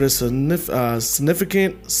 suffered a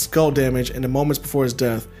significant skull damage in the moments before his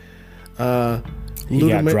death. He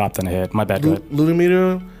got dropped in the head. My bad.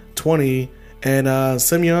 Ludmila, 20, and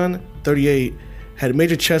Semyon, 38, had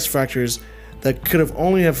major chest fractures that could have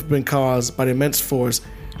only have been caused by the immense force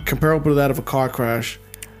comparable to that of a car crash.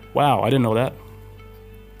 Wow, I didn't know that.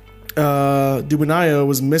 Dubinaya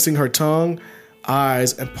was missing her tongue,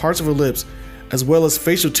 eyes, and parts of her lips, as well as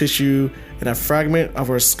facial tissue and a fragment of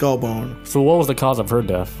her skull bone. So what was the cause of her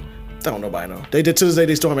death? Don't nobody know. To this day,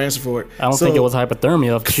 they still have an answer for it. I don't think it was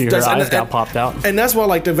hypothermia if her eyes got popped out. And that's why,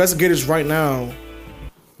 like, the investigators right now,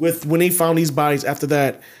 when they found these bodies after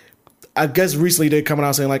that, I guess recently they're coming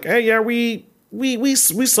out saying like, hey, yeah, we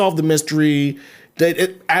solved the mystery.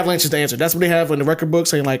 Avalanche is the answer. That's what they have in the record book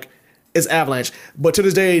saying like, it's avalanche. But to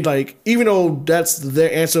this day, like, even though that's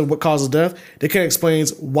their answer of what causes death, they can't explain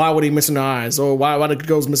why were they missing their eyes or why the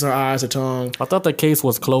girl's missing her eyes, her tongue. I thought the case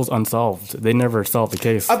was closed unsolved. They never solved the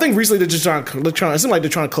case. I think recently they're just trying. It seems like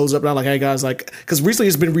they're trying to close it up now. Like, hey guys, like, because recently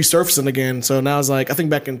it's been resurfacing again. So now it's like, I think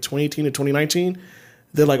back in 2018 or 2019,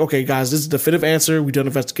 they're like, okay guys, this is the definitive answer. We've done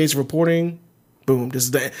investigation reporting. Boom.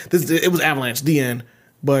 It was avalanche. The end.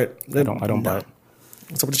 But I don't buy it.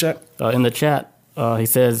 What's up with the chat? In the chat, he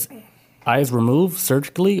says, eyes removed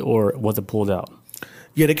surgically or was it pulled out?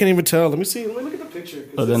 Yeah, they can't even tell. Let me see. Let me look at the picture.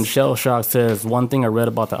 Then Shell Shock says, one thing I read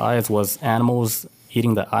about the eyes was animals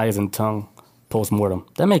eating the eyes and tongue post-mortem.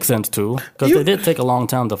 That makes sense too, because it did take a long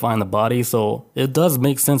time to find the body, so it does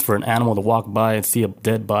make sense for an animal to walk by and see a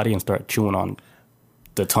dead body and start chewing on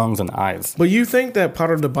the tongues and the eyes. But you think that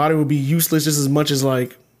part of the body would be useless just as much as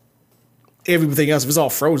like everything else if it's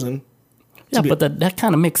all frozen? Yeah, but that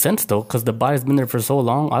kind of makes sense though, because the body's been there for so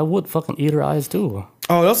long. I would fucking eat her eyes too.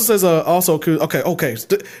 Oh, it also says okay.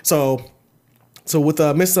 So with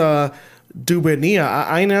Miss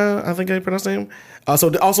Dubenia, Aina, I think I pronounced her name.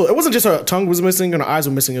 So also, it wasn't just her tongue was missing and her eyes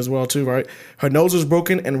were missing as well too, right? Her nose was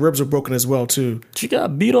broken and ribs were broken as well too. She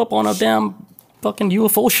got beat up on a damn fucking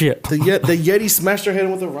UFO shit. The Yeti smashed her head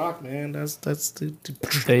with a rock, man.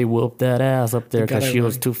 They whooped that ass up there because she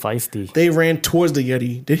was too feisty. They ran towards the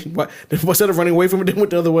Yeti. Instead of running away from it, they went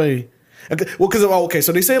the other way. Okay,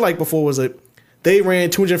 so they say like before was it they ran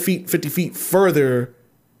 250 feet further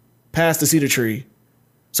past the cedar tree.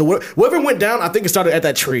 So whatever went down, I think it started at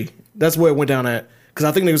that tree. That's where it went down at. Because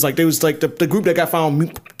I think they was like the group that got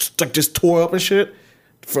found like just tore up and shit.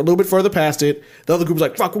 For a little bit further past it, the other group was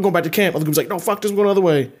like, "Fuck, we're going back to camp." Other group was like, "No, fuck this, we're going the other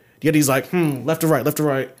way." Yeti's like, left to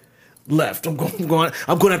right, left. I'm going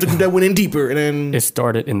to have to do that one in deeper, and then it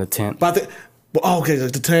started in the tent. Okay,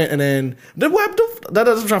 like the tent, and then what happened? I'm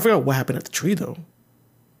trying to figure out what happened at the tree though.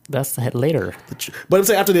 That's later. But I'm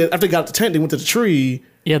saying after they got to the tent, they went to the tree.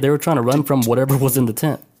 Yeah, they were trying to run from whatever was in the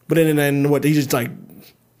tent. But then what? He just like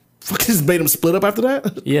fucking just made them split up after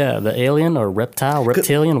that. Yeah, the alien or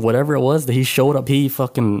reptilian, whatever it was that he showed up, he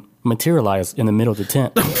fucking materialized in the middle of the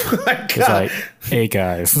tent. Oh my God. It's like, hey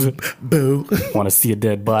guys, boo, want to see a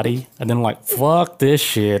dead body? And then like, fuck this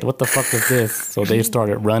shit. What the fuck is this? So they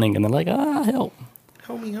started running, and they're like, help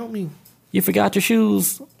me! You forgot your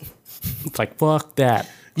shoes. It's like, fuck that.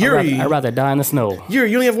 Yuri, I'd rather die in the snow.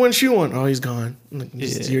 Yuri, you only have one shoe on. Oh, he's gone.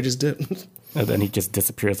 Yuri just dipped. And then he just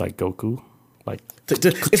disappears like Goku. Like,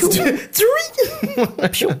 okay.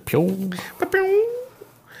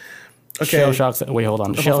 Shell Shock says, wait, hold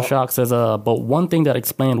on. Shell Shock says, but one thing that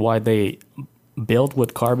explained why they built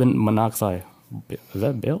with carbon monoxide. Is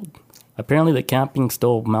that build? Apparently, the camping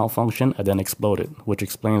stove malfunctioned and then exploded, which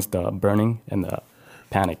explains the burning and the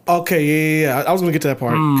panic. Okay, yeah. I was going to get to that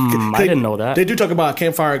part. I didn't know that. They do talk about a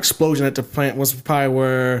campfire explosion at the plant was probably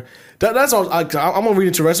where... That's all. I'm going to read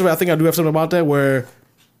into the rest of it. I think I do have something about that where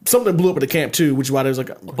something blew up at the camp too, which is why there's like...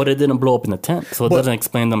 But it didn't blow up in the tent, so it doesn't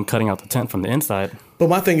explain them cutting out the tent from the inside. But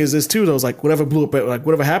my thing is this too, though. It's like whatever blew up, like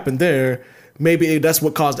whatever happened there, maybe that's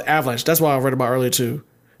what caused the avalanche. That's what I read about earlier too.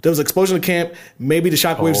 There was an explosion in the camp. Maybe the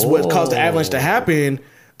shockwaves is what caused the avalanche to happen.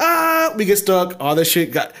 We get stuck. All this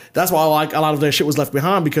shit got... That's why like a lot of their shit was left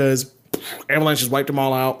behind because avalanche just wiped them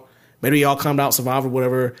all out. Maybe they all climbed out, survived or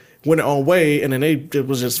whatever, went their own way, and then it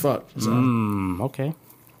was just fucked. So. Okay.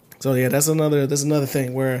 So yeah, that's another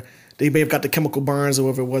thing where they may have got the chemical burns or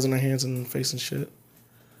whatever it was in their hands and face and shit.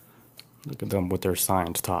 Look at them with their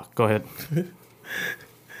science talk. Go ahead.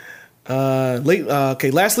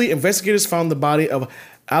 Lastly, investigators found the body of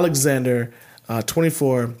Alexander,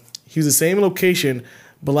 24. He was the same location,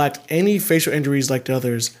 but lacked any facial injuries like the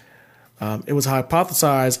others. It was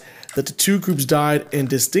hypothesized that the two groups died in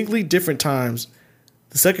distinctly different times.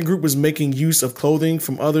 The second group was making use of clothing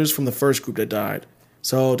from others from the first group that died.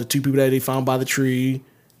 So the two people that they found by the tree,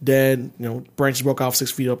 dead, branches broke off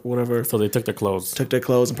 6 feet up or whatever. So they took their clothes.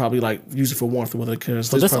 And probably like used it for warmth or whatever.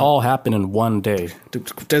 So this all happened in one day.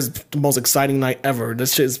 That's the most exciting night ever.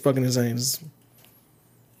 This shit is fucking insane.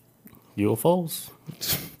 UFOs.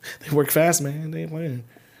 They work fast, man. They ain't playing.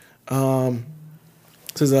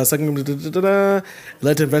 Says second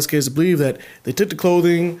led to investigators to believe that they took the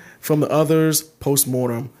clothing from the others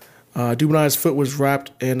post-mortem. Dubinai's foot was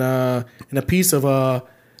wrapped in a piece of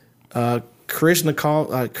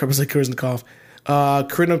Krishnikov.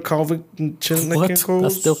 What?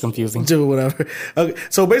 That's still confusing. Do whatever. Okay,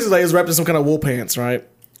 so basically, it was wrapped in some kind of wool pants, right?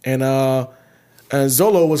 And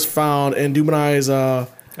Zolo was found in Dubinai's.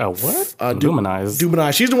 What?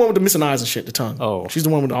 Dubinai's. She's the one with the missing eyes and shit. The tongue. Oh, she's the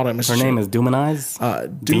one with all that missing. Her shit. name is Dubinai's.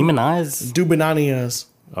 Demon Eyes. Dubinania's.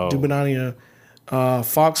 Oh. Dubinania.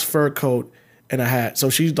 Fox fur coat and a hat. So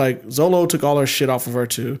she's like Zolo took all her shit off of her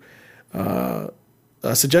too,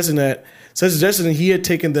 suggesting he had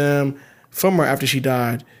taken them from her after she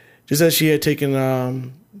died, just as she had taken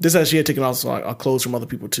also like, clothes from other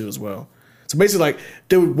people too as well. So basically, like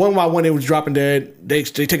they would, one by one, they was dropping dead. They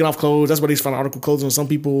taking off clothes. That's why they found article clothes on some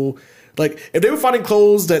people. Like if they were finding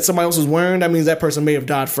clothes that somebody else was wearing, that means that person may have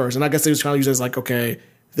died first. And I guess they was trying to use it as like, okay,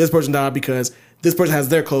 this person died because this person has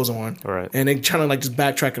their clothes on, right? And they trying to like just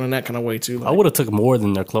backtracking on that kind of way too. Like, I would have took more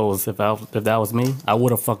than their clothes if that was me. I would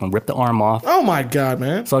have fucking ripped the arm off. Oh my god,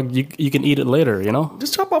 man! So you can eat it later,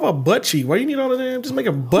 Just chop off a butt cheek. Why do you need all of that? Just make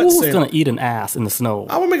a butt sandwich. Who's gonna eat an ass in the snow?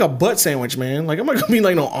 I would make a butt sandwich, man. Like I'm not gonna be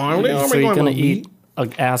like no arm. So you're gonna eat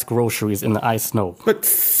ass groceries in the ice snow. But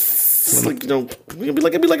like it'd be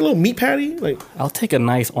like a little meat patty. Like I'll take a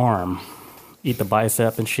nice arm, eat the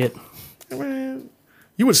bicep and shit. Man,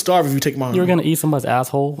 you would starve if you take my arm. You're gonna eat somebody's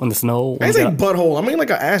asshole in the snow. I ain't saying butthole. I mean like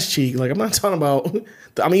an ass cheek. Like I'm not talking about.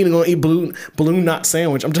 I'm even gonna eat balloon knot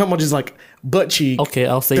sandwich. I'm talking about just like butt cheek. Okay,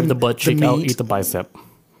 I'll save the butt cheek. I'll eat the bicep.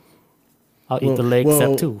 I'll eat the leg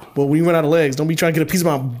set too. Well, when you run out of legs, don't be trying to get a piece of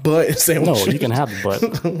my butt sandwich. No, you can have the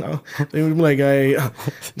butt. No, they would be like, hey,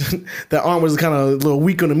 that arm was kind of a little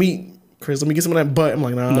weak on the meat. Chris, let me get some of that butt. I'm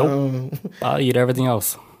like, nah. Nope. I'll eat everything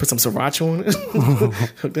else. Put some sriracha on it.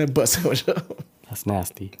 Hook that butt sandwich up. That's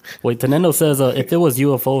nasty. Wait, Tenendo says, if it was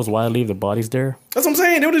UFOs, why leave the bodies there? That's what I'm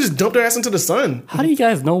saying. They would have just dumped their ass into the sun. How do you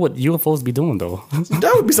guys know what UFOs be doing, though?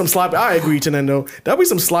 That would be some sloppy. I agree, Tenendo. That would be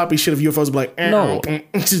some sloppy shit if UFOs be like, no.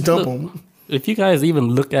 Just dump them. If you guys even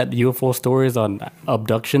look at UFO stories on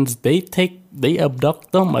abductions, they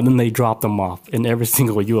abduct them and then they drop them off in every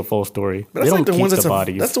single UFO story. They don't keep the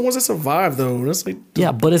bodies. That's the ones that survive, though. That's like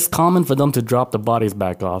yeah, but it's common for them to drop the bodies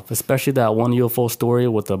back off. Especially that one UFO story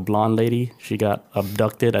with the blonde lady. She got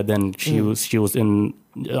abducted and then she was in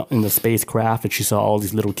the spacecraft and she saw all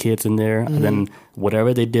these little kids in there. And then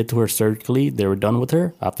whatever they did to her surgically, they were done with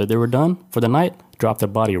her. After they were done for the night, dropped her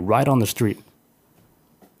body right on the street.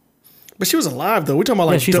 But she was alive, though. We're talking about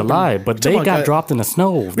like... Yeah, she's alive, but they got dropped in the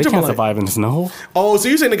snow. They can't survive in the snow. Oh, so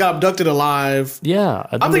you're saying they got abducted alive? Yeah.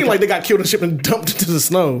 I'm thinking like they got killed in the ship and dumped into the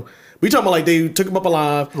snow. We talking about like they took them up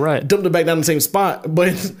alive, right? Dumped them back down in the same spot, but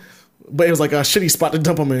it was like a shitty spot to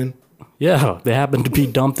dump them in. Yeah, they happened to be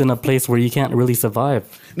dumped in a place where you can't really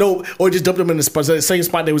survive. No, or just dumped them in the same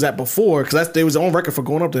spot they was at before, because they was on record for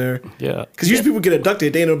going up there. Yeah. Because usually people get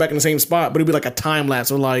abducted, they end up back in the same spot, but it'd be like a time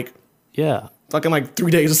lapse or like... Yeah. Fucking like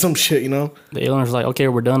 3 days or some shit, The aliens are like, okay,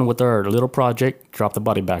 we're done with our little project. Drop the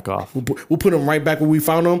body back off. We'll put them right back where we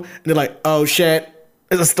found them. And they're like, oh shit,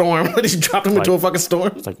 it's a storm. They just dropped them into a fucking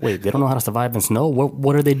storm. It's like, wait, they don't know how to survive in snow?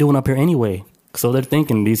 What are they doing up here anyway? So they're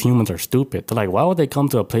thinking these humans are stupid. They're like, why would they come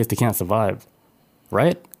to a place they can't survive?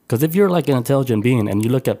 Right? Because if you're like an intelligent being and you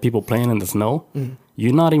look at people playing in the snow,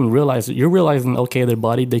 you're not even realizing, you're realizing, okay, their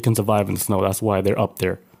body, they can survive in the snow. That's why they're up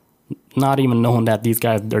there. Not even knowing that these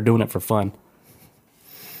guys, they're doing it for fun.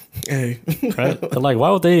 Hey. Right? They're like, why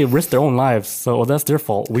would they risk their own lives? So that's their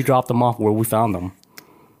fault. We dropped them off where we found them.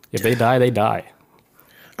 If they die, they die.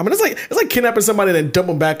 I mean, it's like kidnapping somebody and then dump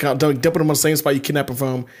them back out, dumping them on the same spot you kidnapped them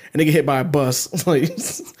from, and they get hit by a bus. Like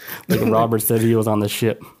Robert said he was on the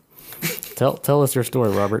ship. Tell us your story,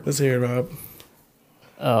 Robert. Let's hear it,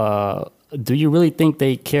 Rob. Do you really think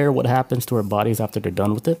they care what happens to our bodies after they're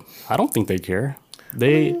done with it? I don't think they care.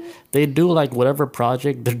 They do like whatever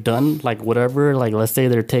project they're done, like whatever, like let's say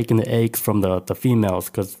they're taking the eggs from the females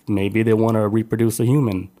because maybe they want to reproduce a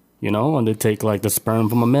human, you know, and they take like the sperm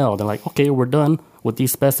from a male. They're like, okay, we're done with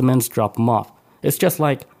these specimens, drop them off. It's just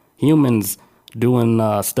like humans doing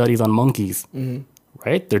studies on monkeys,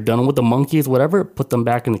 right? They're done with the monkeys, whatever, put them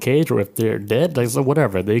back in the cage, or if they're dead, like so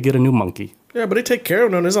whatever, they get a new monkey. Yeah, but they take care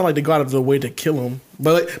of them. It's not like they go out of the way to kill them.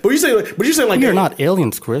 But you say like We're not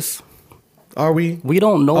aliens, Chris. Are we? We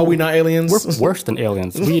don't know. Are we not aliens? We're worse than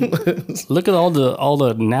aliens. We look at all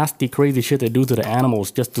the nasty, crazy shit they do to the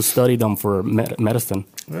animals just to study them for medicine.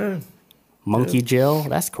 Yeah. Monkey jail,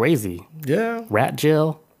 that's crazy. Yeah. Rat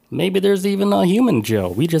jail. Maybe there's even a human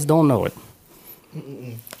jail. We just don't know it.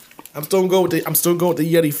 I'm still going with the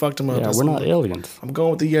Yeti. Fucked him up. Yeah, we're not aliens. I'm going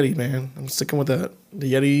with the Yeti, man. I'm sticking with that.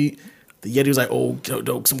 The Yeti was like, oh,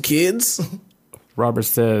 some kids. Robert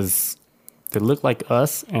says they look like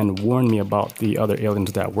us and warn me about the other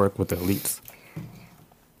aliens that work with the elites.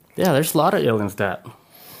 Yeah, there's a lot of aliens that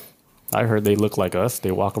I heard they look like us.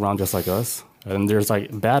 They walk around just like us. And there's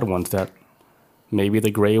like bad ones that maybe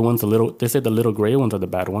the gray ones, they say the little gray ones are the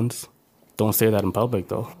bad ones. Don't say that in public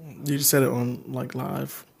though. You just said it on like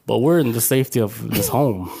live. But we're in the safety of this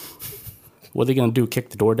home. What are they gonna do? Kick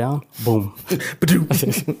the door down? Boom. Bing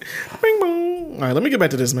boom. All right, let me get back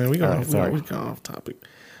to this, man. We got off topic.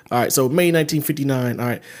 All right, so May 1959. All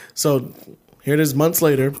right, so here it is months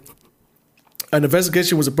later. An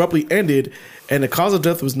investigation was abruptly ended, and the cause of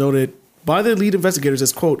death was noted by the lead investigators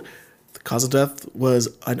as, quote, the cause of death was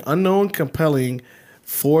an unknown compelling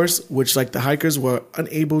force which, like the hikers, were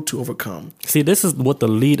unable to overcome. See, this is what the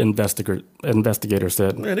lead investigator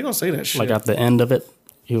said. Yeah, they're going to say that shit. Like at the end of it,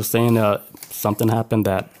 he was saying something happened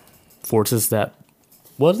that forces that,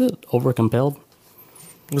 was it overcompelled?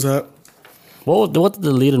 What's that? What did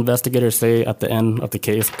the lead investigator say at the end of the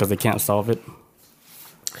case because they can't solve it?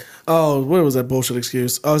 Oh, what was that bullshit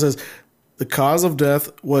excuse? Oh, it says the cause of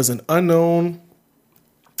death was an unknown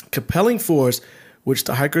compelling force which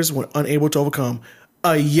the hikers were unable to overcome. A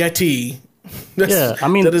Yeti. Yeah, I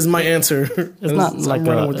mean, that is my answer. It's not like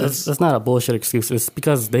it's not a bullshit excuse. It's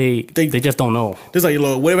because they just don't know. It's like,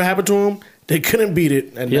 look, whatever happened to them, they couldn't beat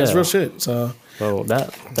it, and that's real shit. So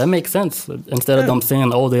that makes sense. Instead of them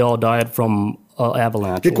saying, "Oh, they all died from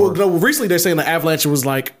avalanche." Recently they're saying the avalanche was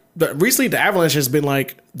like. Recently the avalanche has been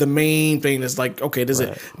like the main thing. That's like, okay, this is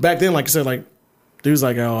it. Back then, like I said, like dude's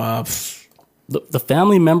like, oh. The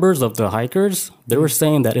family members of the hikers, they were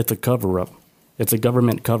saying that it's a cover up. It's a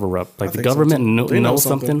government cover up. Like the government knows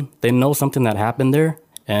something. They know something that happened there,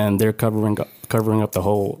 and they're covering up the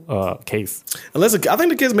whole case. Unless I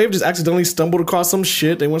think the kids maybe just accidentally stumbled across some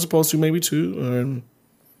shit they weren't supposed to, maybe too, and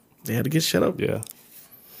they had to get shut up. Yeah.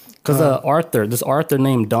 Because this Arthur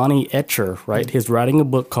named Donnie Etcher, right? He's writing a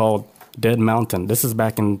book called Dead Mountain. This is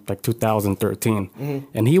back in like 2013.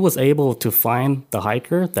 And he was able to find the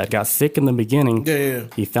hiker that got sick in the beginning. Yeah.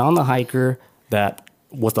 He found the hiker that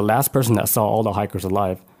was the last person that saw all the hikers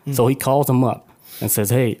alive. So he calls him up and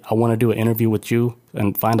says, hey, I want to do an interview with you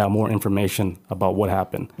and find out more information about what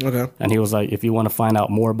happened. Okay. And he was like, if you want to find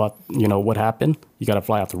out more about, what happened, you got to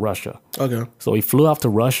fly out to Russia. Okay. So he flew out to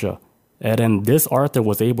Russia. And then this Arthur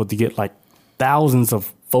was able to get like thousands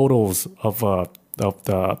of photos of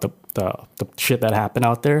the shit that happened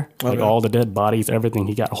out there, like all the dead bodies, everything.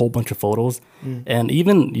 He got a whole bunch of photos, and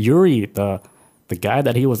even Yuri, the guy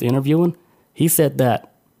that he was interviewing, he said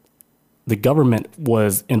that the government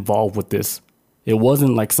was involved with this. It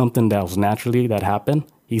wasn't like something that was naturally that happened.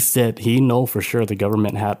 He said he know for sure the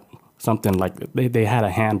government had something like they had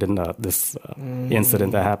a hand in this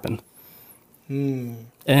incident that happened.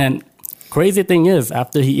 And crazy thing is,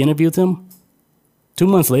 after he interviewed him, 2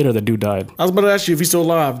 months later, the dude died. I was about to ask you if he's still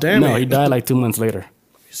alive. Damn it. No, he died like 2 months later.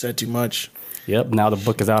 You said too much. Yep, now the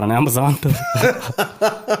book is out on Amazon.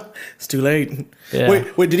 It's too late.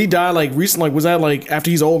 Yeah. Wait, did he die like recently? Like, was that like after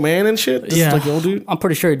he's old man and shit? Yeah. Like the old dude? I'm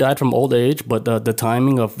pretty sure he died from old age, but the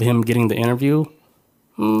timing of him getting the interview,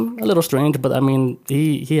 A little strange, but I mean,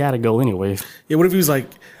 he had to go anyway. Yeah, what if he was like,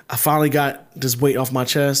 I finally got this weight off my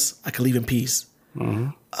chest. I can leave in peace.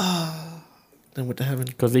 Then what the heaven?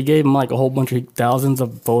 Because they gave him like a whole bunch of thousands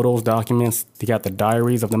of photos, documents. They got the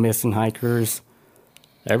diaries of the missing hikers.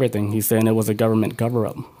 Everything. He's saying it was a government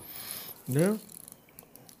cover-up. Yeah.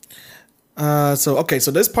 So this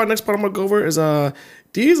next part I'm gonna go over is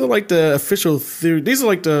these are like the official theory. These are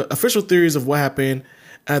like the official theories of what happened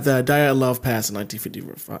at the Dyatlov Pass in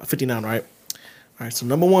 1959, right? All right. So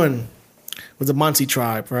number one was the Mansi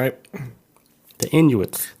tribe, right? The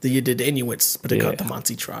Inuits. The Inuits, but they called the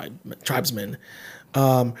Mansi tribesmen.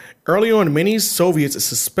 Early on, many Soviets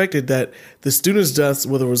suspected that the students' deaths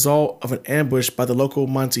were the result of an ambush by the local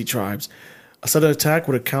Mansi tribes. A sudden attack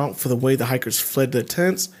would account for the way the hikers fled their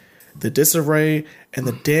tents, the disarray, and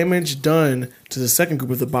the damage done to the second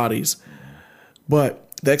group of the bodies. But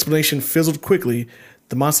the explanation fizzled quickly.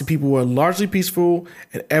 The Mansi people were largely peaceful,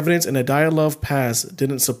 and evidence in the Dyatlov Pass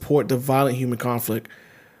didn't support the violent human conflict.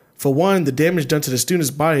 For one, the damage done to the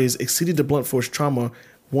students' bodies exceeded the blunt force trauma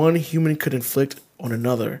one human could inflict on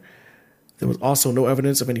another. There was also no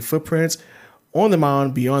evidence of any footprints on the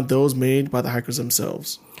mound beyond those made by the hikers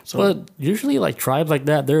themselves. So, but usually, like tribes like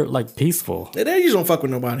that, they're like peaceful. They usually don't fuck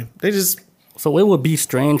with nobody. They just. So it would be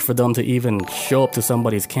strange for them to even show up to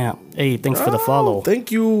somebody's camp. Hey, thanks for the follow.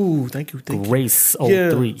 Thank you. Race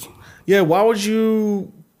 03. Yeah, why would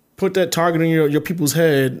you put that target in your people's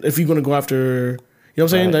head if you're going to go after, you know what I'm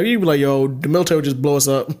saying? Right. Like, you'd be like, yo, the military would just blow us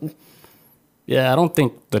up. Yeah, I don't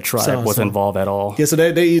think the tribe was involved at all. Yeah, so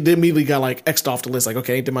they immediately got like X'd off the list. Like,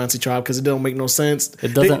 okay, ain't the Mansi tribe because it don't make no sense.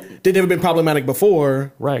 It doesn't. They've never been problematic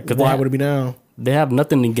before. Right. Why would it be now? They have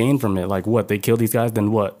nothing to gain from it. Like what? They killed these guys,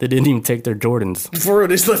 then what? They didn't even take their Jordans. For real,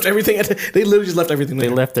 they just left everything. They literally just left everything there.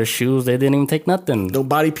 They left their shoes. They didn't even take nothing. No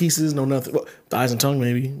body pieces, no nothing. Well, the eyes and tongue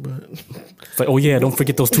maybe, but it's like, oh yeah, don't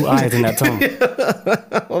forget those two eyes and that tongue.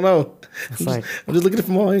 I don't know. It's like, I'm just looking at it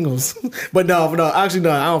from all angles. But no, actually, no,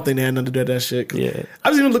 I don't think they had nothing to do with that shit. Yeah. I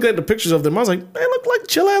was even looking at the pictures of them. I was like, they look like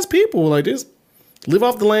chill ass people. Like this. Live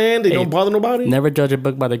off the land. They don't bother nobody. Never judge a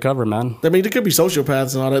book by the cover, man. I mean, there could be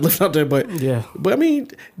sociopaths and all that living out there, but yeah. But I mean,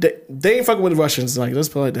 they ain't fucking with the Russians. Like, let's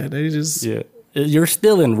put it like that. They just You're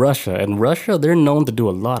still in Russia, and Russia, they're known to do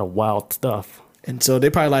a lot of wild stuff. And so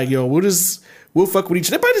they probably like, yo, we'll fuck with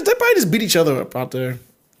each other. They probably just beat each other up out there.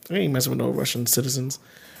 They ain't messing with no Russian citizens.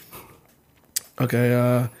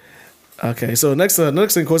 Okay. So the next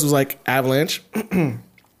thing, of course, was like avalanche.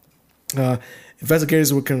 Investigators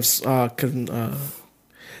the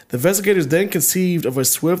investigators then conceived of a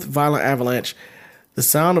swift, violent avalanche, the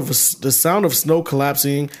sound of snow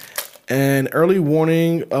collapsing, and early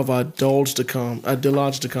warning of a deluge to come. A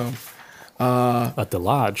deluge.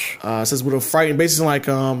 Says with a frightened, basically like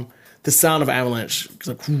the sound of avalanche,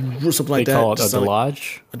 like, something like that. They call it a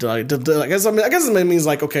deluge. I guess it means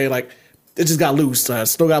like, okay, like. It just got loose.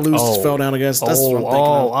 Snow got loose. Just fell down. I guess that's what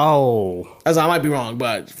I'm thinking. As I might be wrong,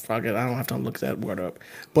 but fuck it. I don't have time to look that word up.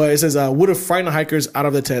 But it says would have frightened hikers out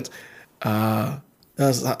of the tents, out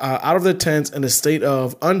of the tents in a state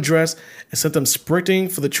of undress and sent them sprinting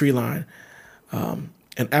for the tree line. An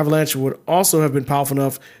avalanche would also have been powerful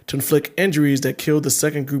enough to inflict injuries that killed the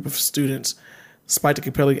second group of students. Despite the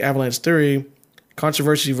compelling avalanche theory,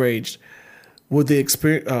 controversy raged. Would the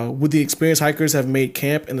experienced hikers have made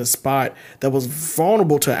camp in a spot that was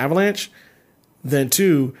vulnerable to avalanche? Then,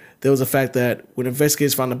 too, there was the fact that when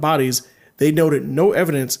investigators found the bodies, they noted no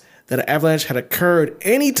evidence that an avalanche had occurred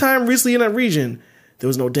any time recently in that region. There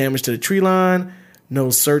was no damage to the tree line,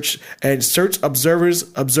 no search observers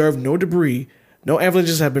observed no debris. No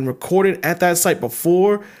avalanches have been recorded at that site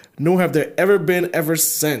before, nor have there ever been ever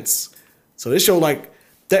since. So this show, like,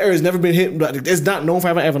 that area has never been hit. It's not known for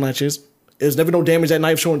having avalanches. There's never no damage that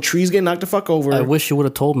night showing trees getting knocked the fuck over. I wish you would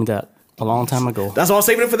have told me that a long time ago. That's why I was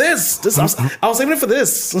saving it for this. I was saving it for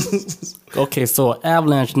this. Okay, so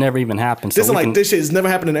avalanche never even happened. This shit has never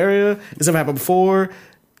happened in the area. It's never happened before.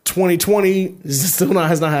 2020 has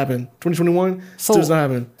not happened. 2021 still has not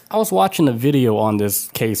happened. I was watching a video on this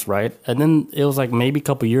case, right? And then it was like maybe a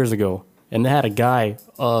couple years ago. And they had a guy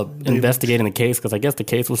investigating the case because I guess the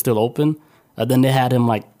case was still open. And then they had him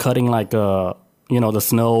like cutting like the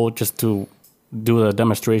snow just to do a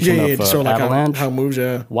demonstration of to show, like, avalanche. how it moves,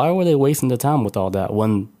 yeah. Why were they wasting the time with all that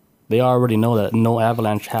when they already know that no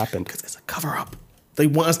avalanche happened? Because it's a cover-up. They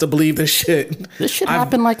want us to believe this shit. This shit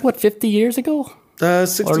happened like, what, 50 years ago?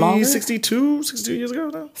 62 years ago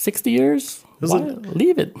now. 60 years?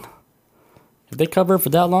 Leave it. If they cover it for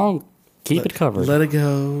that long, keep it covered. Let it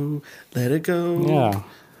go. Yeah.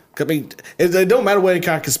 I mean, it don't matter what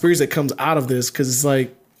kind of conspiracy that comes out of this because it's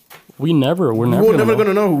like, we're never never going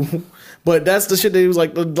to know. But that's the shit that he was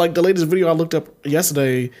like the latest video I looked up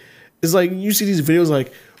yesterday is like you see these videos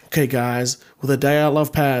like, okay guys, with a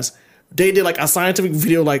Dyatlov pass, they did like a scientific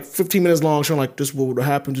video like 15 minutes long showing like this what would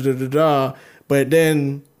happen, but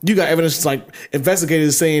then you got evidence like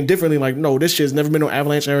investigators saying differently, like, no, this shit's never been no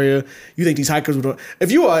avalanche area. You think these hikers would,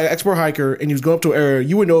 if you are an expert hiker and you was going up to an area,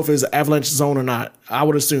 you would know if it's an avalanche zone or not. I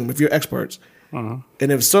would assume if you're experts. And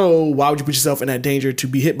if so, why would you put yourself in that danger to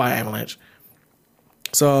be hit by an avalanche?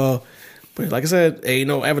 So, but like I said, ain't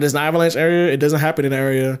no evidence in the avalanche area. It doesn't happen in the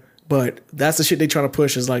area, but that's the shit they trying to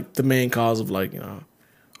push is like the main cause of like,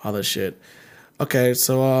 all this shit. Okay,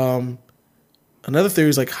 so another theory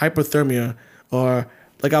is like hypothermia, or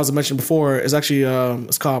like I was mentioning before, is actually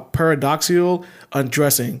it's called paradoxical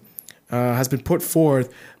undressing. Has been put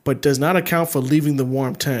forth, but does not account for leaving the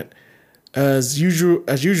warm tent. As it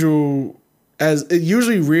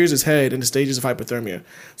usually rears its head in the stages of hypothermia.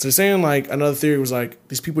 So they're saying like another theory was like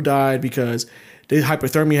these people died because their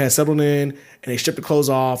hypothermia had settled in and they stripped the clothes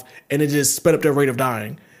off and it just sped up their rate of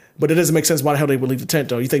dying. But it doesn't make sense why the hell they would leave the tent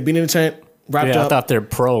though. You think being in the tent, wrapped up. I thought they're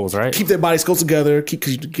pros, right? Keep their bodies close together,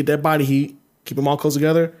 because you get that body heat, keep them all close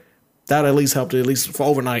together. That at least helped, at least for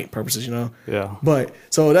overnight purposes, Yeah. But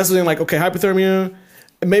so that's the thing, like, okay, hypothermia,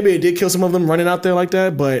 maybe it did kill some of them running out there like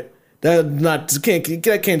that, but that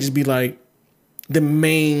can't just be like the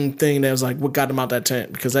main thing that was like what got them out that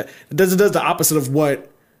tent, because it does the opposite of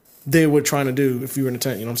what they were trying to do if you were in a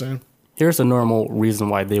tent, you know what I'm saying? Here's a normal reason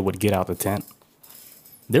why they would get out the tent.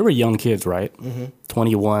 They were young kids, right?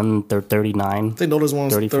 21, 39. They know those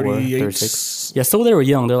ones 34, 38. 36. Yeah, so they were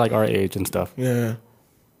young. They're like our age and stuff. Yeah.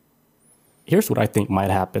 Here's what I think might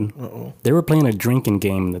happen. They were playing a drinking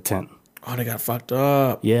game in the tent. Oh, they got fucked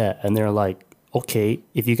up. Yeah, and they're like, okay,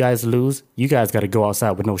 if you guys lose, you guys got to go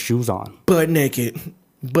outside with no shoes on. Butt naked.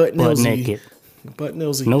 Butt naked.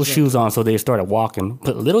 No shoes on, so they started walking.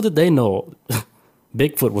 But little did they know,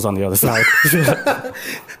 Bigfoot was on the other side.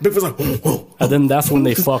 Bigfoot's like, whoa. And then that's when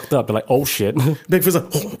they fucked up. They're like, oh shit. Bigfoot's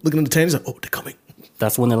like, looking at the tent. He's like, oh, they're coming.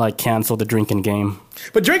 That's when they like canceled the drinking game.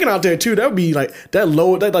 But drinking out there too, that would be like that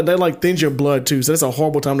low. That like thins your blood too. So that's a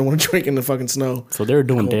horrible time to want to drink in the fucking snow. So they were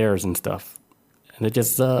doing dares and stuff, and it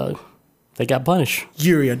just they got punished.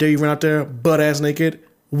 Yuri, I dare you run out there butt ass naked,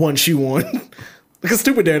 one shoe on. Like a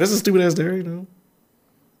stupid dare. That's a stupid ass dare,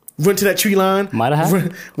 Run to that tree line. Might have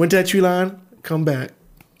happened. Went to that tree line. Come back.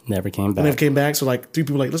 Never came back. Never came back. So like three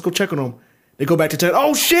people like, let's go check on him. They go back to tent.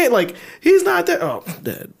 Oh shit! Like he's not there. Oh,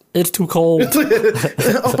 dead. It's too cold.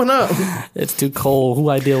 Open up. It's too cold. Who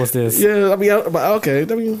idea was this? Yeah, I mean, okay. I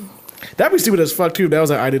mean, that'd be stupid as fuck too. That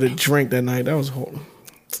was an idea to drink that night. That was horrible.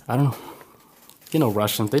 I don't know.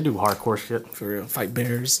 Russians, they do hardcore shit. For real. Fight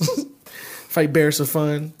bears. Fight bears for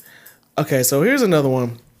fun. Okay, so here's another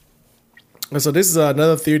one. So this is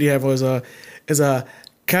another theory they have is a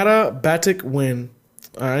katabatic wind.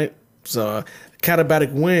 All right. So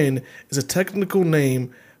katabatic wind is a technical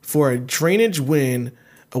name for a drainage wind,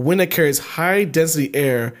 a wind that carries high density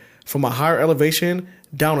air from a higher elevation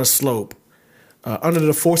down a slope under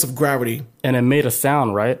the force of gravity. And it made a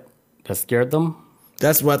sound, right? That scared them?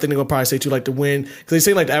 That's what I think they're going to probably say too, like the wind. Because they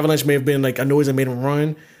say like the avalanche may have been like a noise that made them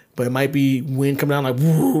run, but it might be wind coming down like,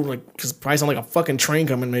 woo, like, because probably sound like a fucking train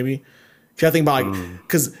coming maybe. I think about like,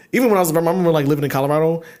 because even when I remember like living in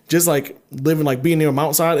Colorado, just like living like being near a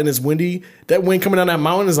mountainside and it's windy, that wind coming down that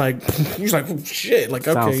mountain is like, you're like, oh, shit. Like,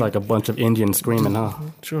 okay. Sounds like a bunch of Indians screaming, huh?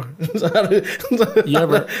 Sure.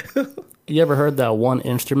 You ever heard that one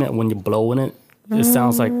instrument when you blow in it? It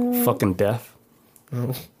sounds like fucking death.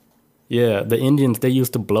 Oh. Yeah, the Indians, they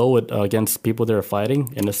used to blow it against people they were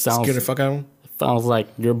fighting, and it sounds... Scared the fuck out of them? Sounds like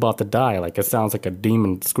you're about to die. Like, it sounds like a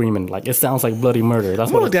demon screaming. Like, it sounds like bloody murder. That's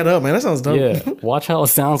I'm gonna look that up, man. That sounds dope. Yeah, watch how it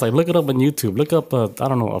sounds like. Look it up on YouTube. Look up,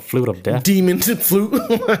 a flute of death. Demon flute?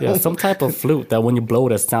 Yeah, some type of flute that when you blow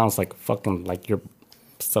it, it sounds like fucking, like you're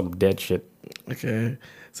some dead shit. Okay.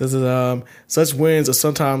 So such winds are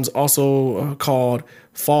sometimes also called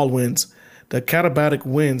fall winds. The katabatic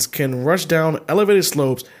winds can rush down elevated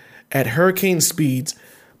slopes at hurricane speeds,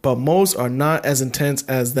 but most are not as intense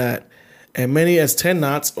as that, and many as 10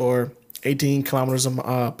 knots or 18 kilometers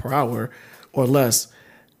per hour or less.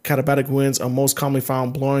 Katabatic winds are most commonly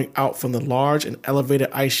found blowing out from the large and elevated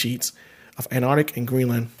ice sheets of Antarctic and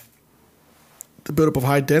Greenland. The buildup of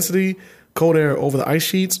high density cold air over the ice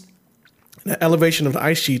sheets and the elevation of the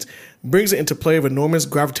ice sheets brings it into play of enormous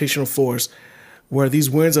gravitational force, where these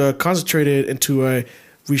winds are concentrated into a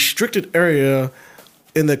restricted area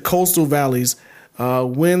in the coastal valleys.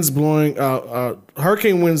 Hurricane winds blowing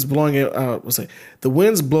the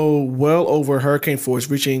winds blow well over hurricane force,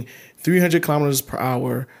 reaching 300 kilometers per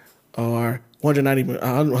hour or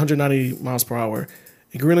 190 miles per hour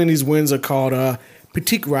In Greenland, these winds are called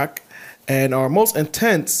Petit Rock and are most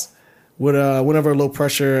intense whenever low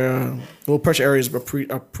pressure areas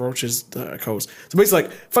approaches the coast. So basically,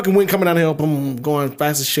 like fucking wind coming downhill, boom, going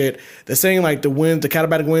fast as shit. They're saying like the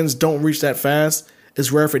katabatic winds don't reach that fast.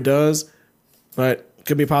 It's rare if it does, but it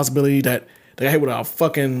could be a possibility that they got hit with a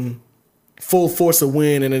fucking full force of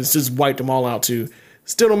wind and it's just wiped them all out too.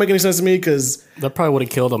 Still don't make any sense to me because that probably would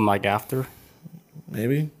have killed them like after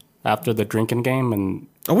the drinking game. And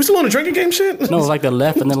are we still on the drinking game shit? No, it's like they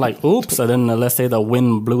left and then like oops, and then let's say the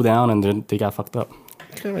wind blew down and then they got fucked up.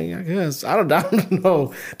 I guess I don't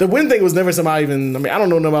know. The wind thing was never somebody even. I mean, I don't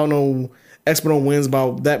know about no expert on winds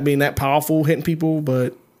about that being that powerful hitting people,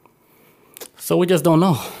 but so we just don't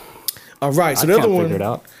know. All right, so I can't figure it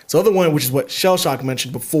out. So the other one, which is what Shell Shock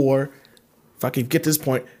mentioned before, if I could get this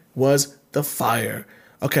point, was the fire.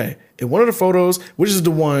 Okay, in one of the photos, which is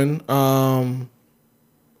the one,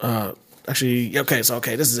 this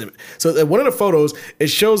is it. So in one of the photos,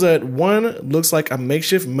 it shows that one looks like a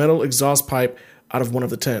makeshift metal exhaust pipe out of one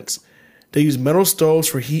of the tents. They use metal stoves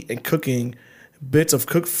for heat and cooking. Bits of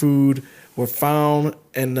cooked food were found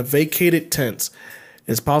in the vacated tents.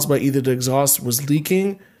 It's possible that either the exhaust was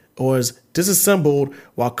leaking or is disassembled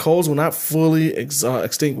while coals were not fully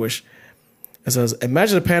extinguished. It says,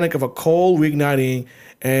 imagine the panic of a coal reigniting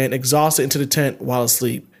and exhausted into the tent while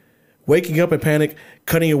asleep. Waking up in panic,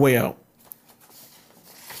 cutting your way out.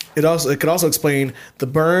 It could also explain the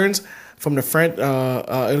burns from the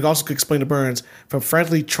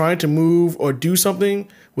frantically trying to move or do something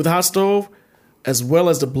with the hot stove, as well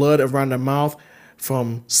as the blood around their mouth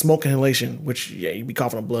from smoke inhalation, which you'd be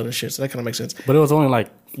coughing up blood and shit. So that kind of makes sense. But it was only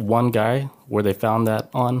like one guy where they found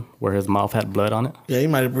that on, where his mouth had blood on it. Yeah, he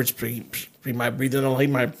might breathe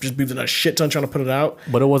in a shit ton trying to put it out.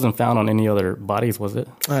 But it wasn't found on any other bodies, was it?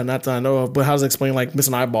 Not that I know of. But how does it explain like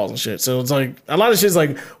missing eyeballs and shit? So it's like a lot of shit's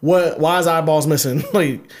like, what? Why is eyeballs missing?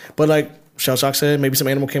 But Shell Shock said maybe some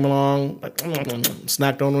animal came along, like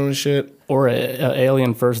snacked on them and shit. Or an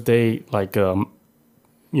alien first day,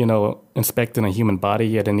 inspecting a human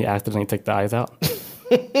body and then he accidentally take the eyes out.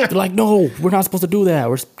 They're like, no, we're not supposed to do that.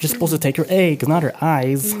 We're just supposed to take her egg, not her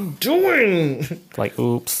eyes. What are you doing? Like,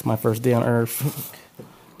 oops, my first day on Earth.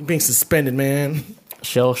 Being suspended, man.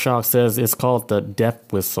 Shell Shock says it's called the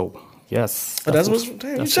death whistle. Yes. That's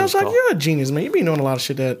Shell Shock, you're a genius, man. You be knowing a lot of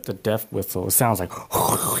shit that... The death whistle. It sounds like...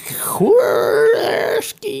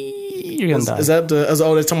 You're gonna die. Is that the...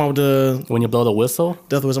 they're talking about the... When you blow the whistle?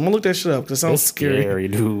 Death whistle. I'm gonna look that shit up because it sounds scary,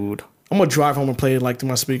 dude. I'm gonna drive home and play it through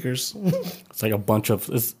my speakers. It's like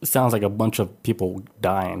it sounds like a bunch of people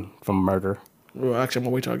dying from murder. Well, actually, I'm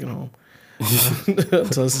gonna wait till I get home.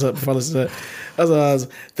 Before I listen to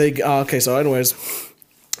that. Okay, so anyways,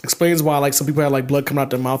 explains why some people had blood coming out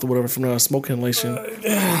their mouth or whatever from the smoke inhalation.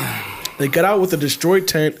 They got out with a destroyed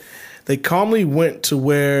tent. They calmly went to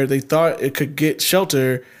where they thought it could get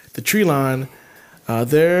shelter, the tree line.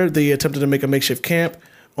 There, they attempted to make a makeshift camp.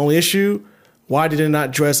 Only issue, why did they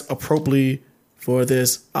not dress appropriately for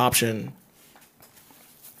this option?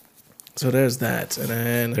 So there's that. And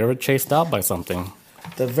then they were chased out by something.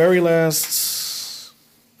 The very last...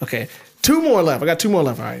 Okay, two more left. I got two more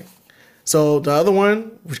left, all right. So the other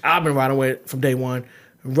one, which I've been riding with from day one,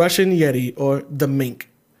 Russian Yeti or the mink.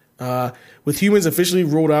 With humans officially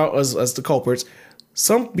ruled out as the culprits,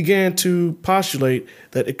 some began to postulate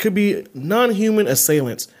that it could be non-human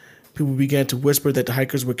assailants. People began to whisper that the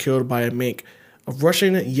hikers were killed by a mink, a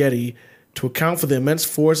Russian Yeti, to account for the immense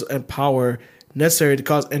force and power necessary to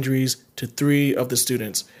cause injuries to 3 of the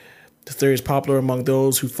students. The theory is popular among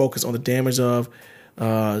those who focus on the damage of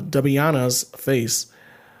Dabiana's face.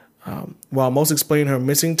 While most explain her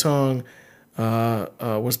missing tongue while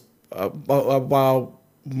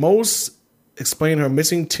most explain her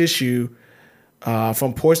missing tissue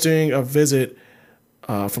from poisoning a visit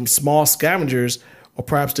from small scavengers, or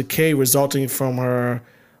perhaps decay resulting from her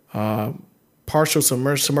partial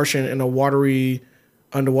submersion in a watery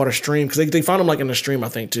underwater stream, because they found them in a stream, I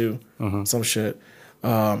think, too. Some shit.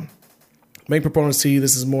 Main proponents see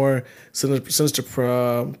this is more sinister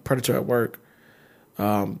predator at work.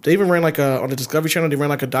 They even ran on the Discovery Channel, they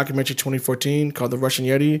ran a documentary 2014 called The Russian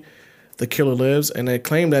Yeti, The Killer Lives, and they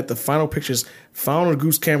claimed that the final pictures found on the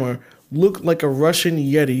Goose camera looked like a Russian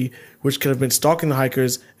Yeti, which could have been stalking the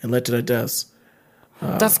hikers and led to their deaths.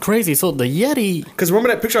 That's crazy. So the Yeti... Because remember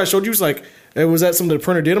that picture I showed you? Was that something the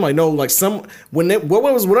printer did? I'm like, no,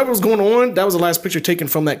 whatever was going on, that was the last picture taken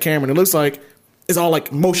from that camera. And it looks like it's all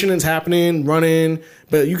motioning's happening, running,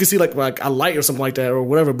 but you can see like a light or something like that or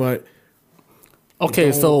whatever, but...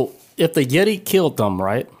 Okay, so if the Yeti killed them,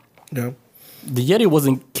 right? Yeah. the Yeti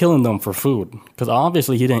wasn't killing them for food because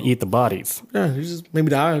obviously he didn't eat the bodies. Yeah, he just maybe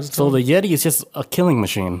died. So the Yeti is just a killing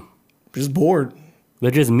machine. Just bored.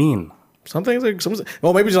 They're just mean. Some things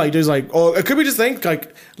well, maybe just like, oh, it could be just think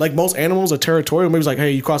like most animals are territorial. Maybe it's like,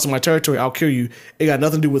 hey, you crossing my territory, I'll kill you. It got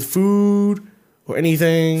nothing to do with food or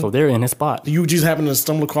anything. So they're in his spot. You just happen to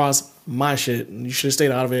stumble across my shit, and you should have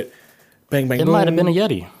stayed out of it. Bang, bang, boom. It might have been a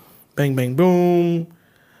Yeti. Bang, bang, boom.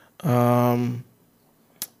 A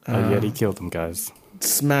Yeti killed them, guys.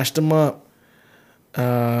 Smashed them up.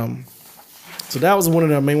 So that was one of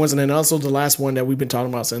the main ones. And then also the last one that we've been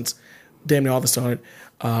talking about since damn near all this started.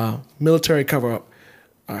 Military cover-up.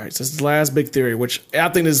 All right, so this is the last big theory, which I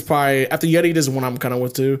think this is probably, after Yeti, this is one I'm kind of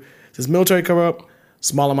with too. This military cover-up,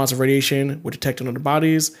 small amounts of radiation were detected on the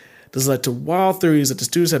bodies. This led to wild theories that the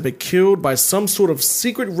students had been killed by some sort of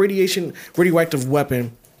secret radioactive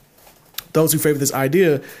weapon. Those who favor this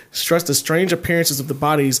idea stress the strange appearances of the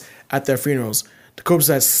bodies at their funerals. The corpses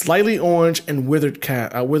had slightly orange and withered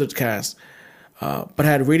cast, but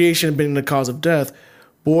had radiation been the cause of death,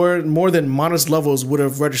 more than modest levels would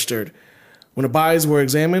have registered. When the bodies were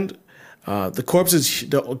examined, the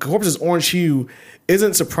corpse's orange hue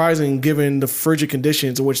isn't surprising given the frigid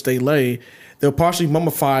conditions in which they lay. They were partially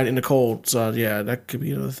mummified in the cold. So yeah, that could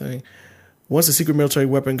be another thing. Once the secret military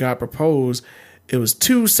weapon got proposed, it was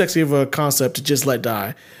too sexy of a concept to just let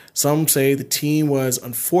die. Some say the team was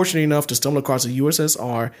unfortunate enough to stumble across a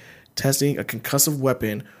USSR testing a concussive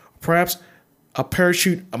weapon, perhaps a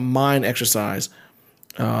parachute, a mine exercise.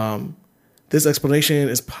 This explanation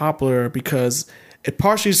is popular because it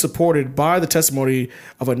partially supported by the testimony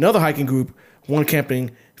of another hiking group, one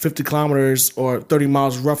camping 50 kilometers or 30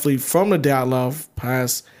 miles roughly from the Dyatlov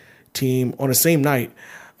Pass team on the same night.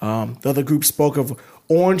 The other group spoke of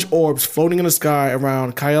orange orbs floating in the sky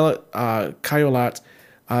around Kyolat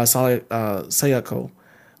Sayako,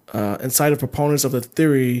 and cited proponents of the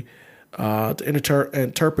theory to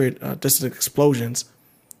interpret distant explosions.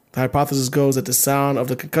 The hypothesis goes that the sound of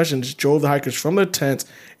the concussions drove the hikers from their tents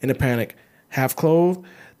in a panic. Half clothed,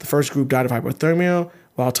 the first group died of hypothermia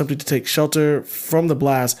while attempting to take shelter from the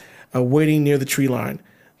blast, waiting near the tree line.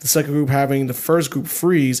 The second group, having the first group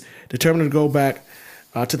freeze, determined to go back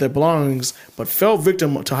to their belongings, but fell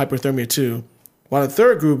victim to hypothermia too. While the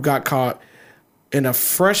third group got caught in a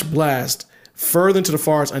fresh blast further into the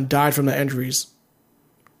forest and died from the injuries.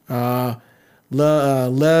 Lev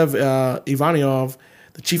Ivanov,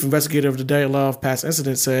 the chief investigator of the Dyatlov Pass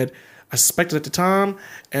incident, said, "I suspected at the time,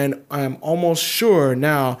 and I am almost sure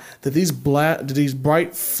now that these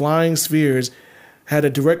bright flying spheres had a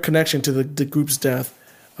direct connection to the group's death."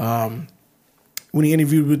 When he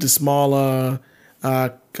interviewed with the small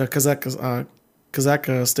Kazakhstan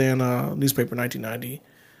newspaper in 1990.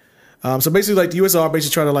 So basically, like the USSR